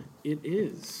time it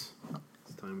is.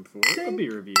 It's time for a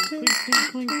beer review. Clink,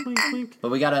 clink, clink, clink, clink. But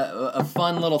we got a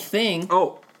fun little thing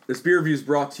Oh, this beer review is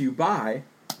brought to you by...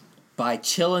 by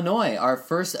Chillinois, our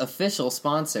first official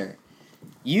sponsor.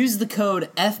 Use the code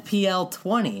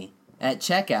FPL20 at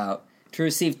checkout to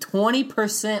receive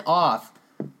 20% off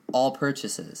all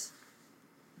purchases.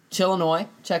 Chillinois,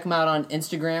 check them out on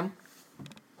Instagram.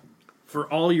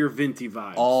 For all your venti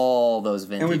vibes. All those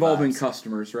vintage And we've all been vibes.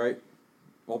 customers, right?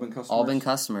 All been customers? All been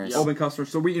customers. All been customers.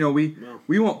 So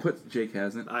we won't put... Jake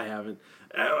hasn't. I haven't.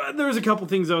 There was a couple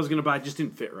things I was going to buy, just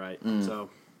didn't fit right. So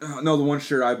No, the one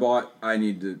shirt I bought, I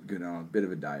need to go down a bit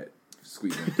of a diet.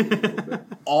 Squeeze into it a little bit.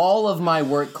 All of my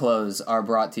work clothes are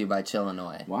brought to you by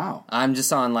Chillinois. Wow. I'm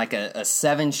just on like a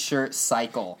 7-shirt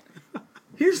cycle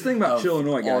Here's the thing about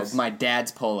Illinois, guys. of my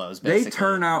dad's polos, They basically.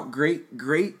 turn out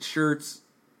great shirts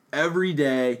every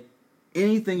day.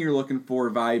 Anything you're looking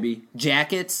for, vibey,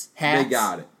 Jackets, hats. they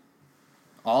got it.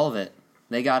 All of it.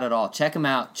 They got it all. Check them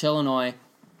out, Chillinois.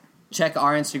 Check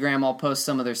our Instagram. I'll post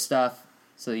some of their stuff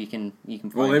so you can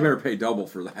find Well, they out. better pay double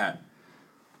for that.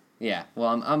 Yeah.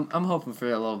 Well, I'm hoping for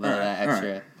a little bit of that all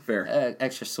extra right. Fair.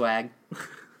 extra swag.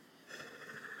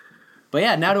 But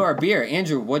yeah, now to our beer.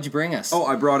 Andrew, what'd you bring us? Oh,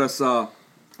 I brought us.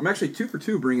 I'm actually 2 for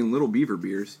 2 bringing Little Beaver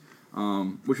beers,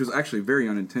 which was actually very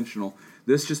unintentional.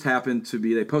 This just happened to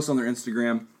be. They post on their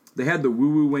Instagram. They had the Woo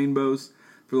Woo Wainbows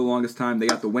for the longest time. They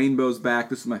got the Wainbows back.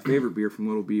 This is my favorite beer from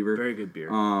Little Beaver. very good beer.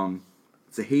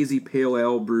 It's a hazy pale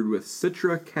ale brewed with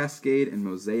Citra, Cascade, and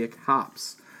Mosaic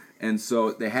hops. And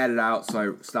so they had it out,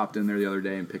 so I stopped in there the other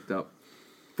day and picked up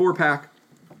 4-pack,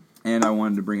 and I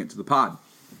wanted to bring it to the pod.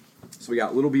 So we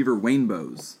got Little Beaver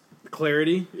Wainbows.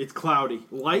 Clarity, it's cloudy.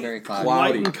 Light, Very cloudy.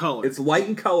 light in color. It's light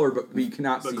in color, but you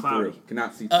cannot see cloudy. through.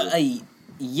 Cannot see through. A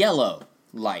yellow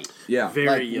light. Yeah. very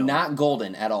Like yellow. not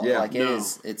golden at all. Yeah. Like it No.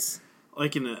 is. It's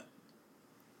Like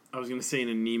I was going to say an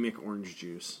anemic orange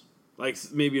juice. Like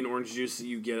maybe an orange juice that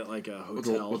you get at like a with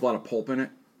hotel. a lot of pulp in it.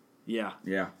 Yeah,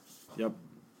 Yeah. yep.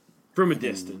 From a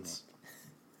distance.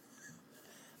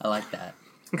 I like that.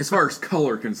 As far as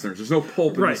color concerns, there's no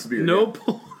pulp in Right. this beer. No Yeah.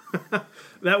 pulp.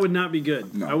 That would not be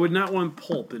good. No. I would not want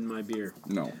pulp in my beer.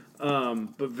 No.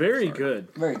 But very good.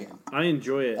 Very good. I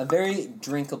enjoy A it. very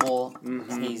drinkable,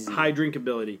 hazy. High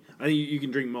drinkability. I think you can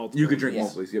drink multiple. You could drink Yes.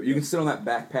 multiples. Yep. You can sit on that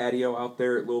back patio out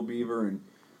there at Little Beaver and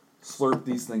slurp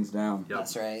these things down. Yep.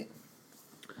 That's right.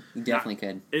 You definitely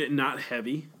could. Not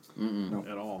heavy No.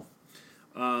 at all.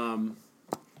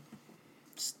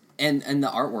 And the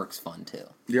artwork's fun too.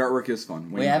 The artwork is fun.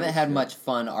 We haven't Wainbows, had yeah. much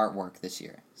fun artwork this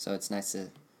year, so it's nice to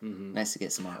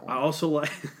get some artwork. I also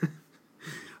like.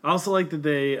 I also like that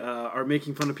they are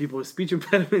making fun of people with speech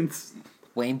impediments.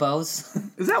 Wainbows,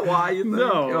 Is that why? You think?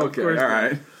 No, of Okay. All course not.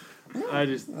 right. I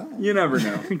just You never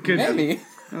know. could maybe.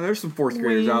 There's some 4th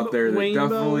graders out there that Wainbows.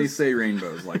 definitely say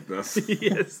rainbows like this.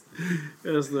 yes,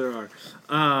 there are.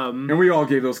 And we all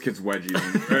gave those kids wedgies,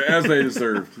 as they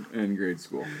deserved in grade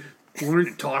school. Learn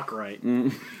to talk right.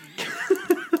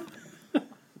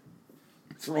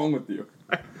 What's wrong with you?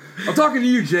 I'm talking to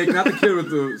you, Jake, not the kid with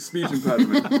the speech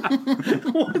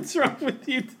impediment. What's wrong with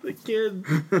you to the kid?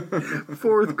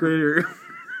 4th grader.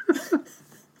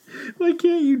 Why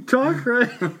can't you talk right?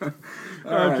 All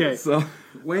right, Okay. so,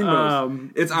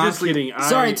 Wainbows. It's Just honestly... kidding.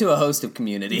 Sorry to a host of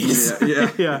communities.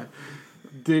 Yeah. Yeah.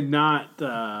 Did not.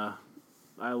 I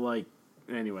like.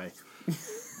 Anyway.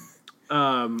 It's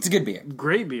a good beer.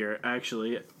 Great beer,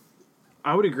 actually.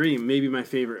 I would agree. Maybe my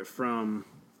favorite from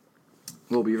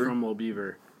Little Beaver. Little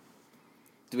Beaver.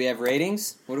 Do we have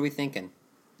ratings? What are we thinking?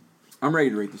 I'm ready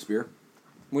to rate this beer.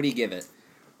 What do you give it?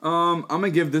 I'm gonna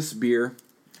give this beer.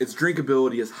 Its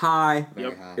drinkability is high.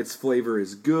 Very high. Its flavor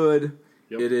is good.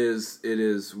 Yep. It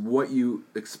is what you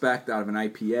expect out of an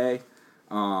IPA.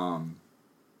 I'm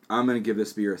gonna give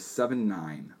this beer a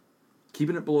 7.9,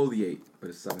 keeping it below the 8, but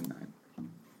a 7.9.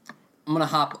 I'm gonna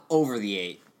hop over the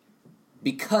 8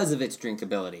 because of its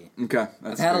drinkability. Okay, I've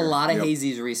that's had a fair. lot of Yep.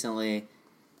 hazies recently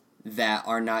that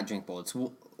are not drinkable. It's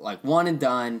like one and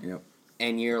done, Yep.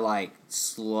 and you're like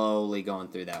slowly going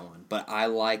through that one. But I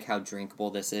like how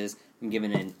drinkable this is. I'm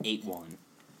giving it an 8-1.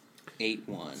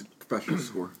 8-1. Professional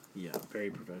score. Yeah,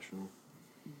 very professional.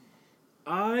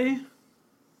 I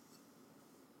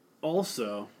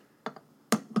also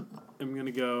am going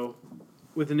to go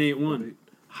with an 8-1.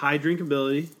 High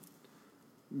drinkability,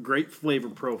 great flavor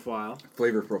profile,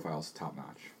 Flavor profile is top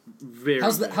notch. very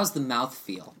How's good. the mouth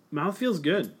feel? Mouth feels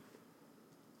good.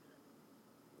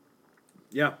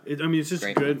 Yeah, it's just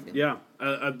Great good. mouthfeel. Yeah,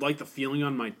 I like the feeling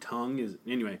on my tongue.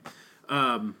 Anyway,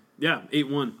 yeah,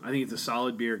 8-1. I think it's a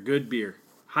solid beer, good beer,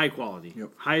 high quality,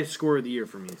 Yep. highest score of the year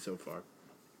for me so far.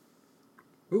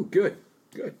 Ooh, good.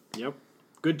 Good. Yep,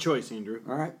 good choice, Andrew.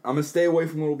 All right. I'm going to stay away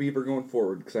from Little Beaver going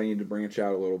forward because I need to branch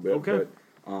out a little bit. Okay.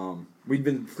 But we've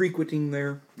been frequenting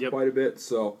there Yep. quite a bit,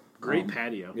 so... Great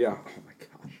patio. Yeah. Oh, my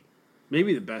gosh.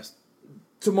 Maybe the best.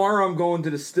 Tomorrow I'm going to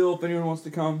the Still if anyone wants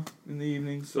to come in the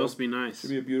evening. So Supposed to be nice.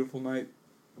 should be a beautiful night.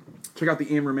 Check out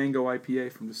the Amber Mango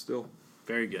IPA from the Still.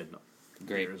 Very good.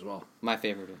 Great. Beer as well. My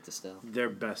favorite with Distill. Their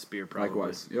best beer, probably.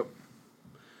 Likewise. Yep.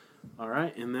 All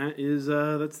right, and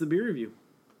that's the beer review.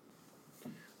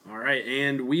 All right,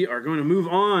 and we are going to move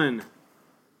on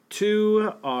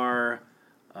to our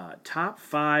top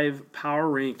 5 power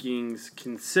rankings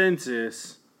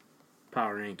consensus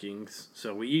power rankings.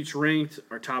 So we each ranked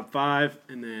our top 5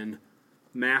 and then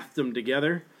mathed them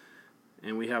together,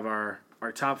 and we have our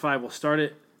top 5. We'll start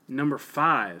at number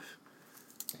 5.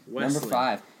 Wesley. Number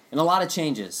 5. And a lot of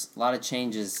changes. A lot of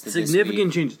changes. To this Significant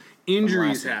week. changes. Injuries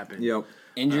last week. happened. Yep.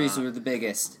 Injuries were the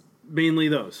biggest. Mainly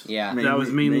those. Yeah. That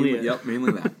was mainly it. Yep,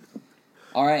 mainly that.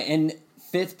 All right, in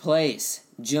 5th place,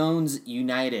 Jones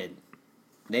United.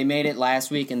 They made it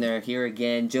last week, and they're here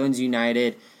again. Jones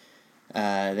United,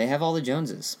 they have all the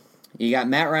Joneses. You got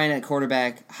Matt Ryan at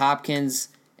quarterback, Hopkins,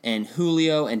 and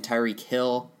Julio and Tyreek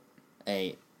Hill,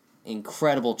 a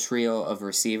incredible trio of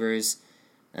receivers,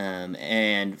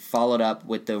 and followed up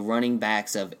with the running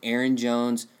backs of Aaron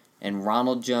Jones and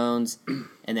Ronald Jones,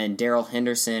 and then Darrell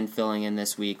Henderson filling in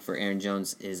this week for Aaron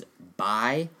Jones is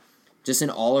bye. Just an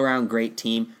all-around great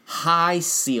team. High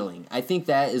ceiling. I think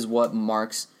that is what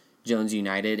marks Jones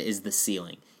United is the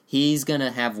ceiling. He's going to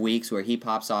have weeks where he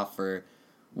pops off for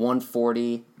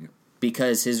 140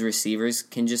 because his receivers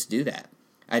can just do that.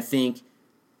 I think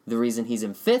the reason he's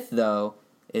in 5th, though,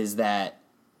 is that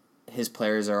his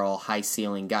players are all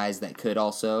high-ceiling guys that could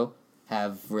also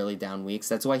have really down weeks.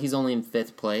 That's why he's only in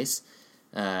 5th place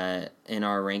in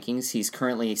our rankings. He's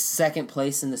currently 2nd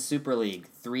place in the Super League,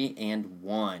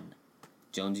 3-1.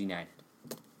 Jones United.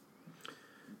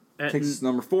 At Takes us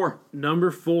number 4.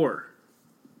 number 4,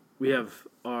 we have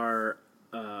our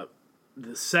the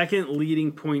second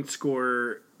leading point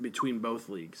scorer between both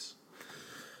leagues.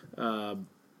 My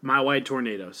White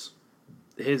Tornadoes.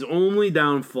 His only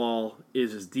downfall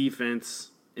is his defense,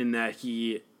 in that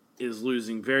he is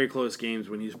losing very close games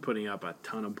when he's putting up a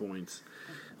ton of points.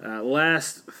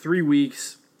 Last 3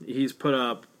 weeks, he's put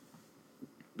up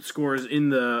scores in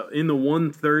the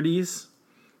 130s,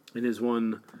 and has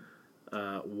won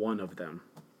one of them.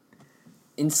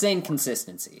 Insane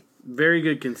consistency. Very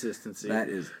good consistency. That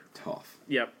is tough.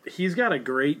 Yep. He's got a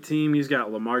great team. He's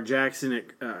got Lamar Jackson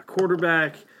at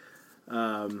quarterback.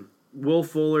 Will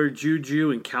Fuller,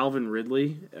 Juju, and Calvin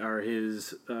Ridley are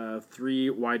his 3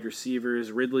 wide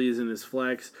receivers. Ridley is in his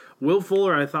flex. Will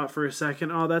Fuller, I thought for a second,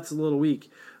 that's a little weak.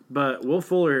 But Will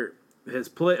Fuller has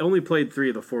only played 3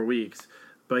 of the 4 weeks,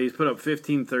 but he's put up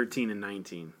 15, 13, and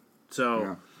 19.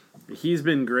 So he's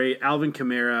been great. Alvin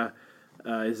Kamara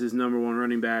is his number 1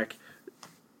 running back.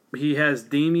 He has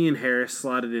Damian Harris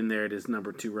slotted in there at his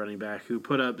number 2 running back, who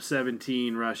put up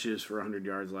 17 rushes for 100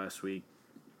 yards last week.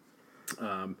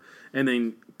 And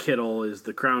then Kittle is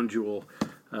the crown jewel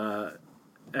at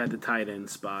the tight end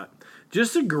spot.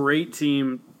 Just a great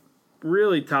team,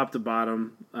 really top to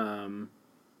bottom.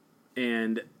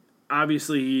 And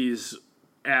obviously he's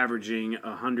averaging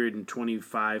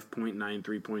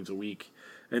 125.93 points a week.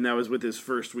 And that was with his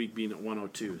first week being at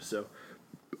 102. So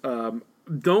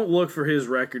don't look for his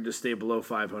record to stay below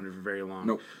 500 for very long.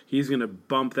 Nope. He's going to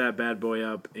bump that bad boy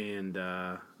up, and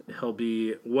he'll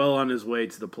be well on his way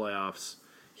to the playoffs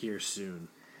here soon.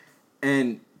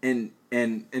 And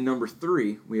number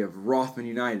 3, we have Rothman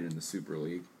United in the Super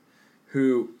League,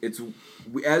 who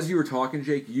as you were talking,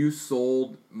 Jake, you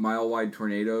sold Mile Wide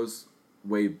Tornadoes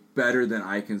way better than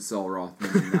I can sell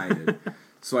Rothman United.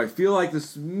 So I feel like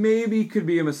this maybe could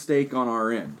be a mistake on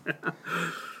our end.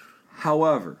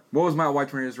 However, what was Mile Wide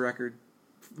Tornadoes' record?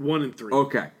 1-3.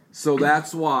 Okay, so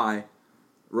that's why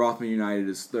Rothman United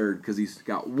is third, because he's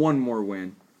got one more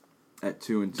win at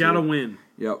 2-2. Gotta win.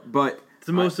 Yep, but It's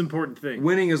the most important thing.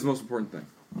 winning is the most important thing,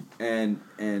 and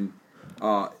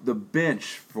the bench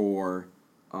for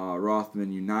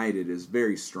Rothman United is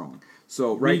very strong.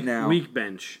 So now, weak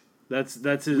bench. That's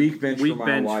his weak bench weak for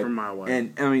bench Mile for Mile Wide.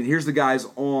 And I mean, here's the guys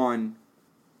on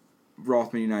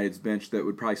Rothman United's bench that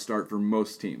would probably start for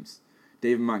most teams: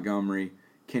 David Montgomery,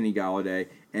 Kenny Galladay,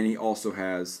 and he also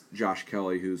has Josh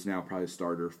Kelly, who's now probably a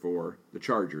starter for the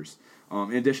Chargers.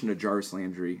 In addition to Jarvis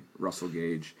Landry, Russell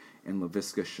Gage, and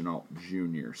Laviska Shenault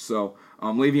Jr. So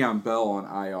Le'Veon Bell on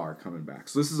IR coming back.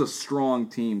 So this is a strong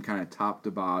team, kind of top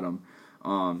to bottom.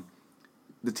 The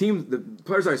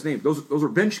players I just named, those are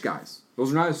bench guys.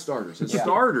 Those are not his starters. His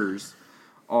starters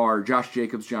are Josh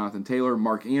Jacobs, Jonathan Taylor,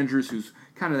 Mark Andrews, who's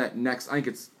kind of that next. I think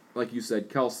it's like you said,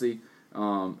 Kelsey,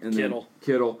 and then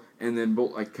Kittle, and then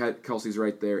Kelsey's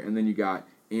right there, and then you got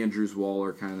Andrews,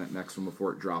 Waller, kind of that next one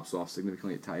before it drops off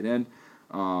significantly at tight end.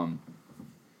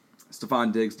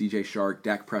 Stephon Diggs, DJ Shark,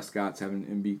 Dak Prescott's having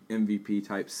an MVP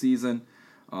type season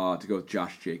to go with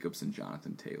Josh Jacobs and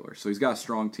Jonathan Taylor. So he's got a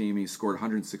strong team. He's scored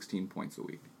 116 points a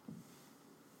week.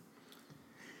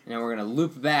 Now we're going to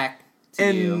loop back to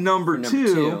and you number for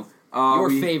two, your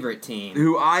favorite team.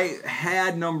 Who I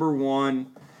had number 1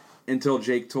 until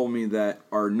Jake told me that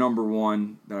our number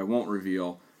 1, that I won't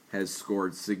reveal, has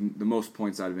scored the most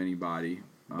points out of anybody.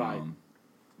 By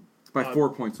 4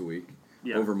 points a week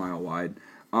over Mile Wide.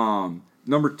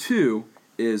 Number 2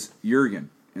 is Jurgen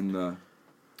in the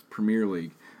Premier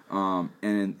League.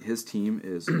 And his team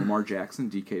is Lamar Jackson,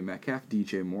 DK Metcalf,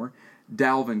 DJ Moore,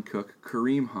 Dalvin Cook,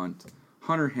 Kareem Hunt,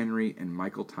 Hunter Henry, and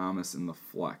Michael Thomas in the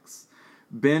flex.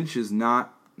 Bench is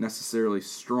not necessarily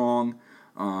strong,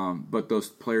 but those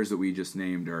players that we just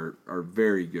named are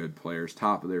very good players,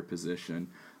 top of their position.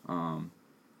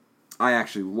 I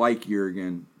actually like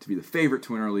Jurgen to be the favorite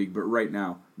to win our league, but right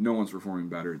now, no one's performing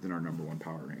better than our number 1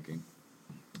 power ranking.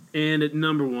 And at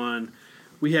number 1,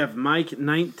 we have Mike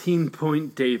 19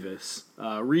 Point Davis.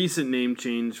 Recent name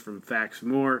change from Fax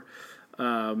More.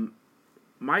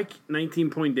 Mike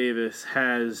 19 Point Davis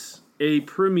has a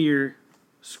premier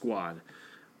squad.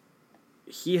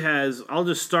 He has, I'll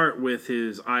just start with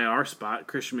his IR spot,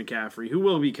 Christian McCaffrey, who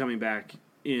will be coming back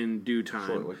in due time.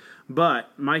 Shortly.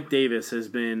 But Mike Davis has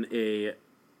been a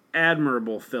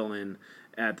admirable fill-in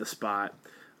at the spot.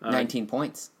 19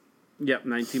 points. Yep,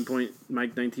 19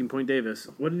 Point Davis.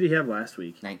 What did he have last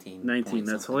week? 19. 19,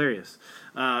 that's hilarious.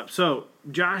 So,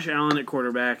 Josh Allen at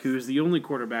quarterback, who's the only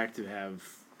quarterback to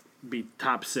be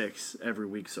top 6 every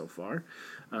week so far.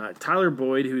 Tyler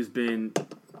Boyd, who's been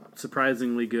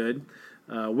surprisingly good.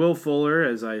 Will Fuller,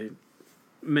 as I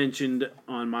mentioned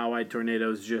on Mile Wide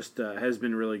Tornadoes, just has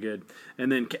been really good.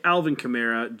 And then Alvin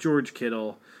Kamara, George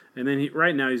Kittle, and then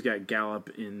right now he's got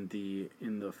Gallup in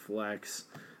the flex.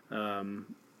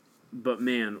 But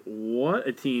man, what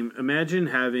a team! Imagine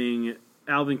having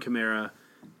Alvin Kamara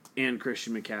and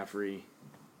Christian McCaffrey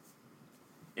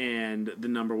and the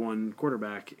number 1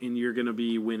 quarterback, and you're going to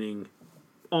be winning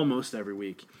almost every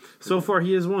week. So far,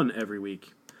 he has won every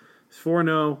week. He's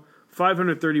 4-0.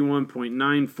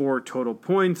 531.94 total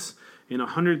points and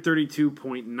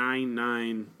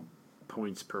 132.99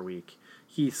 points per week.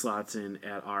 He slots in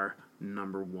at our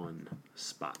number 1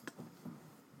 spot.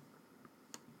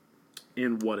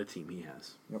 And what a team he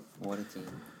has. Yep, what a team.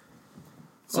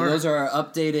 So those are our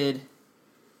updated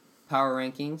power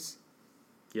rankings.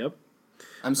 Yep.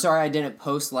 I'm sorry I didn't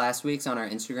post last week's on our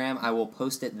Instagram. I will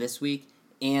post it this week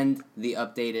and the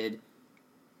updated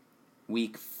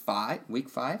week 5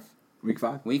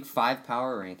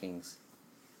 power rankings.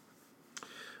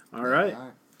 All right.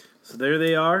 So there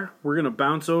they are. We're going to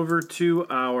bounce over to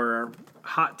our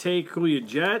hot take, Cool Ya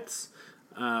Jets.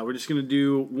 We're just going to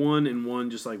do 1 and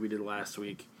 1 just like we did last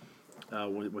week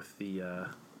with the and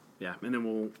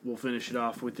then we'll finish it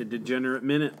off with the degenerate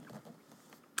minute.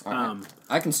 All right.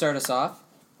 I can start us off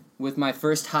with my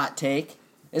first hot take.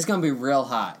 It's going to be real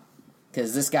hot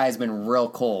because this guy's been real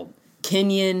cold.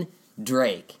 Kenyon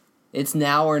Drake. It's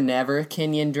now or never,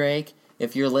 Kenyon Drake.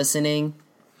 If you're listening,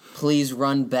 please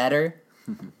run better.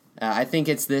 I think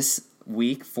it's this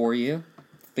week for you,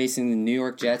 facing the New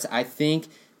York Jets. I think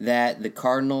that the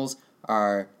Cardinals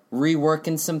are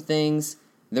reworking some things.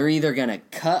 they're either going to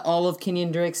cut all of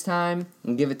Kenyon Drake's time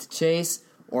and give it to Chase,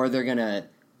 or they're going to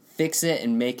fix it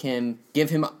and give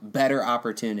him better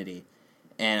opportunity.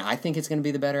 And I think it's going to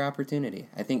be the better opportunity.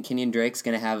 I think Kenyon Drake's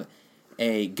going to have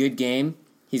a good game.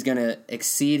 He's going to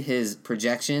exceed his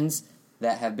projections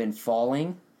that have been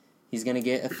falling. He's going to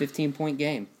get a 15-point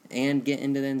game and get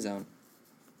into the end zone.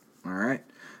 All right.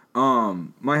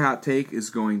 My hot take is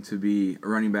going to be a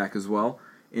running back as well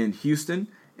in Houston,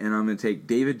 and I'm going to take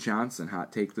David Johnson,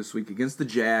 hot take this week, against the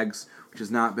Jags, which has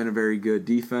not been a very good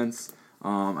defense.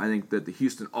 I think that the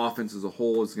Houston offense as a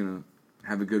whole is going to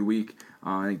have a good week.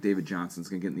 I think David Johnson's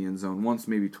going to get in the end zone once,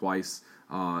 maybe twice.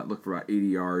 Look for about 80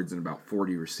 yards and about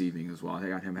 40 receiving as well. I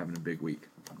got him having a big week.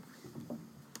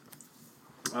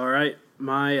 All right.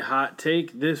 My hot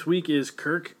take this week is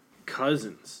Kirk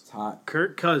Cousins. It's hot.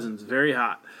 Kirk Cousins, very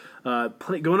hot.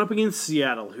 Going up against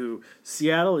Seattle, who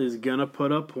Seattle is going to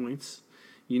put up points.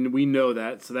 We know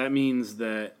that. So that means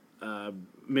that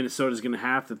Minnesota is going to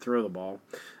have to throw the ball.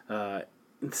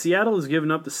 Seattle has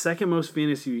given up the second most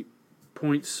fantasy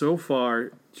points so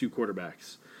far to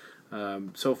quarterbacks.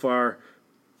 So far,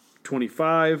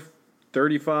 25,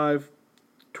 35,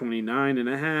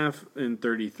 29.5, and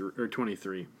 33 or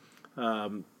 23.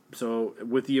 So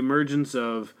with the emergence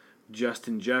of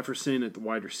Justin Jefferson at the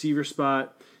wide receiver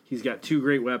spot, he's got two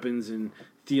great weapons in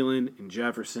Thielen and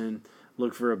Jefferson.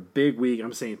 Look for a big week.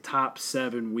 I'm saying top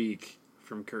 7 week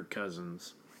from Kirk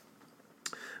Cousins.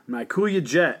 My Kuya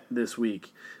Jet this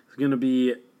week is going to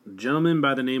be a gentleman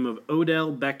by the name of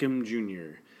Odell Beckham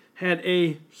Jr. Had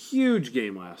a huge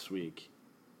game last week,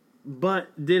 but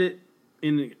did it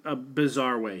in a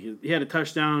bizarre way. He had a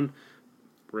touchdown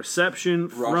reception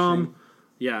from...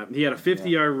 Yeah, he had a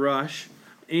 50-yard rush,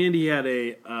 and he had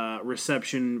a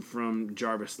reception from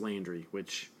Jarvis Landry,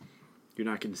 which you're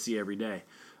not going to see every day.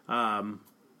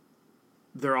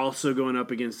 They're also going up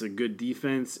against a good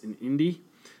defense in Indy.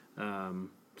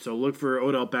 So look for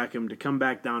Odell Beckham to come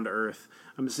back down to earth.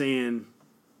 I'm saying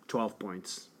 12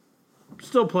 points.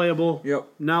 Still playable. Yep.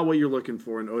 Not what you're looking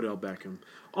for in Odell Beckham.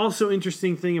 Also,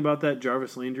 interesting thing about that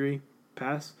Jarvis Landry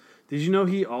pass. Did you know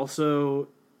he also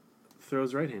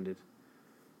throws right-handed?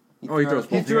 He throws.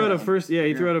 He threw out a first. Yeah,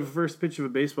 he threw out a first pitch of a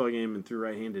baseball game and threw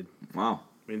right-handed. Wow.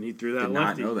 And he threw that Did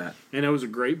lefty. not know that. And it was a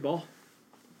great ball.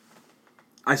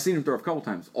 I've seen him throw a couple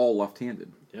times, all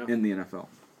left-handed in the NFL.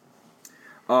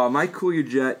 My Kuya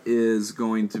Jet is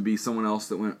going to be someone else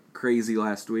that went crazy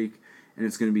last week, and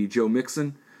it's going to be Joe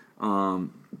Mixon.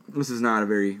 This is not a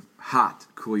very hot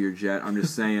Kuya Jet. I'm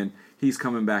just saying he's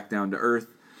coming back down to earth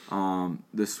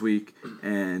this week,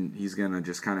 and he's going to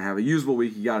just kind of have a usable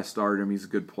week. You got to start him. He's a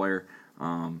good player.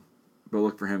 But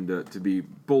look for him to be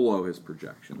below his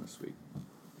projection this week.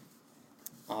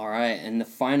 All right, and the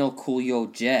final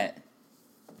Coolio Jet,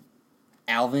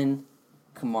 Alvin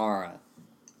Kamara.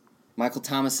 Michael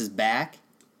Thomas is back,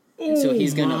 and so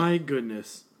he's gonna. My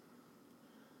goodness,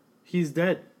 he's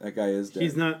dead. That guy is dead.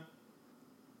 He's not.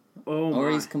 Oh Or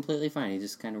my. he's completely fine. He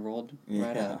just kind of rolled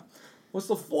right up. What's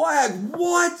the flag?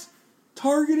 What?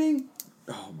 Targeting?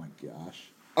 Oh my gosh.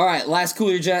 All right, last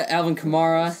Cooler Jet, Alvin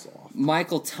Kamara. Soft.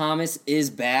 Michael Thomas is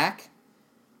back.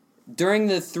 During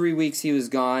the 3 weeks he was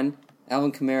gone,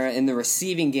 Alvin Kamara in the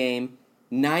receiving game,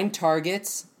 9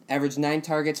 targets, averaged 9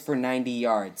 targets for 90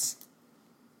 yards.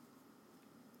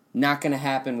 Not going to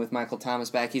happen with Michael Thomas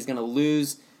back. He's going to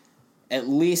lose at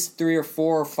least 3 or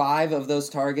 4 or 5 of those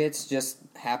targets. Just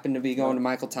happen to be going to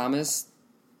Michael Thomas,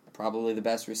 probably the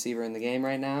best receiver in the game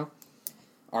right now,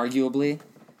 arguably.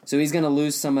 So he's going to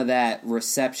lose some of that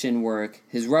reception work.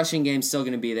 His rushing game's still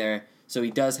going to be there, so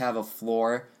he does have a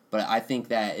floor, but I think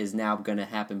that is now going to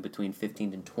happen between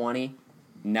 15 and 20,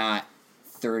 not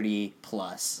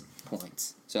 30-plus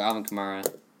points. So Alvin Kamara,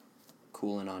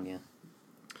 cooling on you.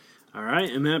 All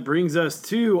right, and that brings us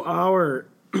to our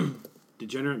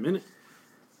Degenerate Minute.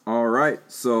 All right.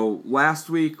 So last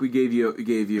week we gave you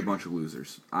a bunch of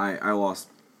losers. I lost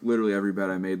literally every bet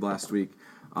I made last week.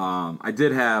 I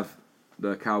did have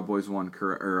the Cowboys one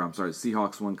correct, or I'm sorry, the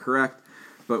Seahawks one correct,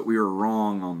 but we were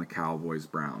wrong on the Cowboys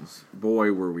Browns.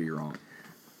 Boy, were we wrong.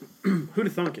 Who'd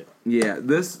have thunk it? Yeah,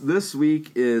 this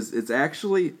week it's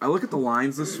actually, I look at the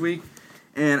lines this week,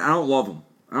 and I don't love them.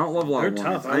 I don't love a lot They're of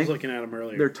lines. tough. I was looking at them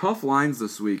earlier. They're tough lines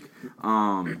this week. But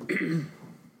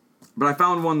I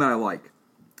found one that I like.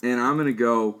 And I'm going to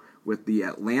go with the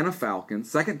Atlanta Falcons.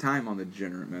 Second time on the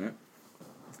Degenerate Minute.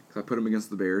 Because I put them against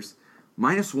the Bears.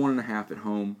 -1.5 at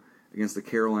home against the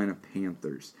Carolina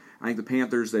Panthers. I think the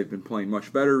Panthers, they've been playing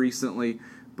much better recently.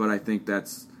 But I think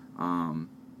that's... I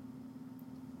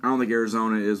don't think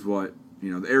Arizona is what...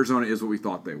 Arizona is what we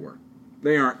thought they were.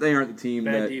 They aren't the team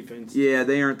Bad that... defense. Yeah,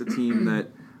 they aren't the team that...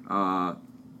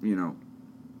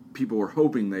 people were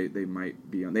hoping they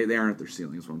might be on. They aren't at their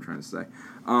ceiling, is what I'm trying to say.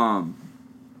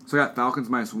 So I got Falcons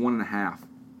minus 1.5.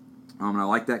 And I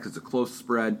like that because it's a close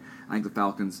spread. I think the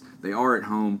Falcons, they are at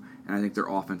home, and I think their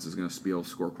offense is going to be able to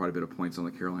score quite a bit of points on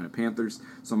the Carolina Panthers.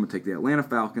 So I'm going to take the Atlanta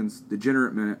Falcons,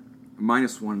 degenerate minute,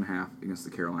 minus 1.5 against the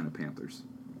Carolina Panthers.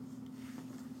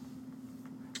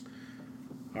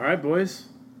 All right, boys.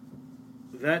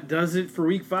 That does it for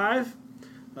Week 5.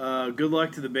 Good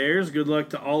luck to the Bears. Good luck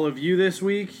to all of you this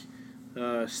week.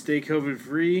 Stay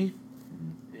COVID-free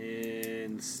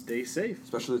and stay safe.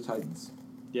 Especially the Titans.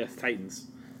 Yes, Titans.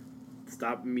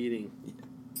 Stop meeting.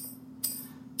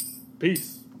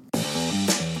 Peace.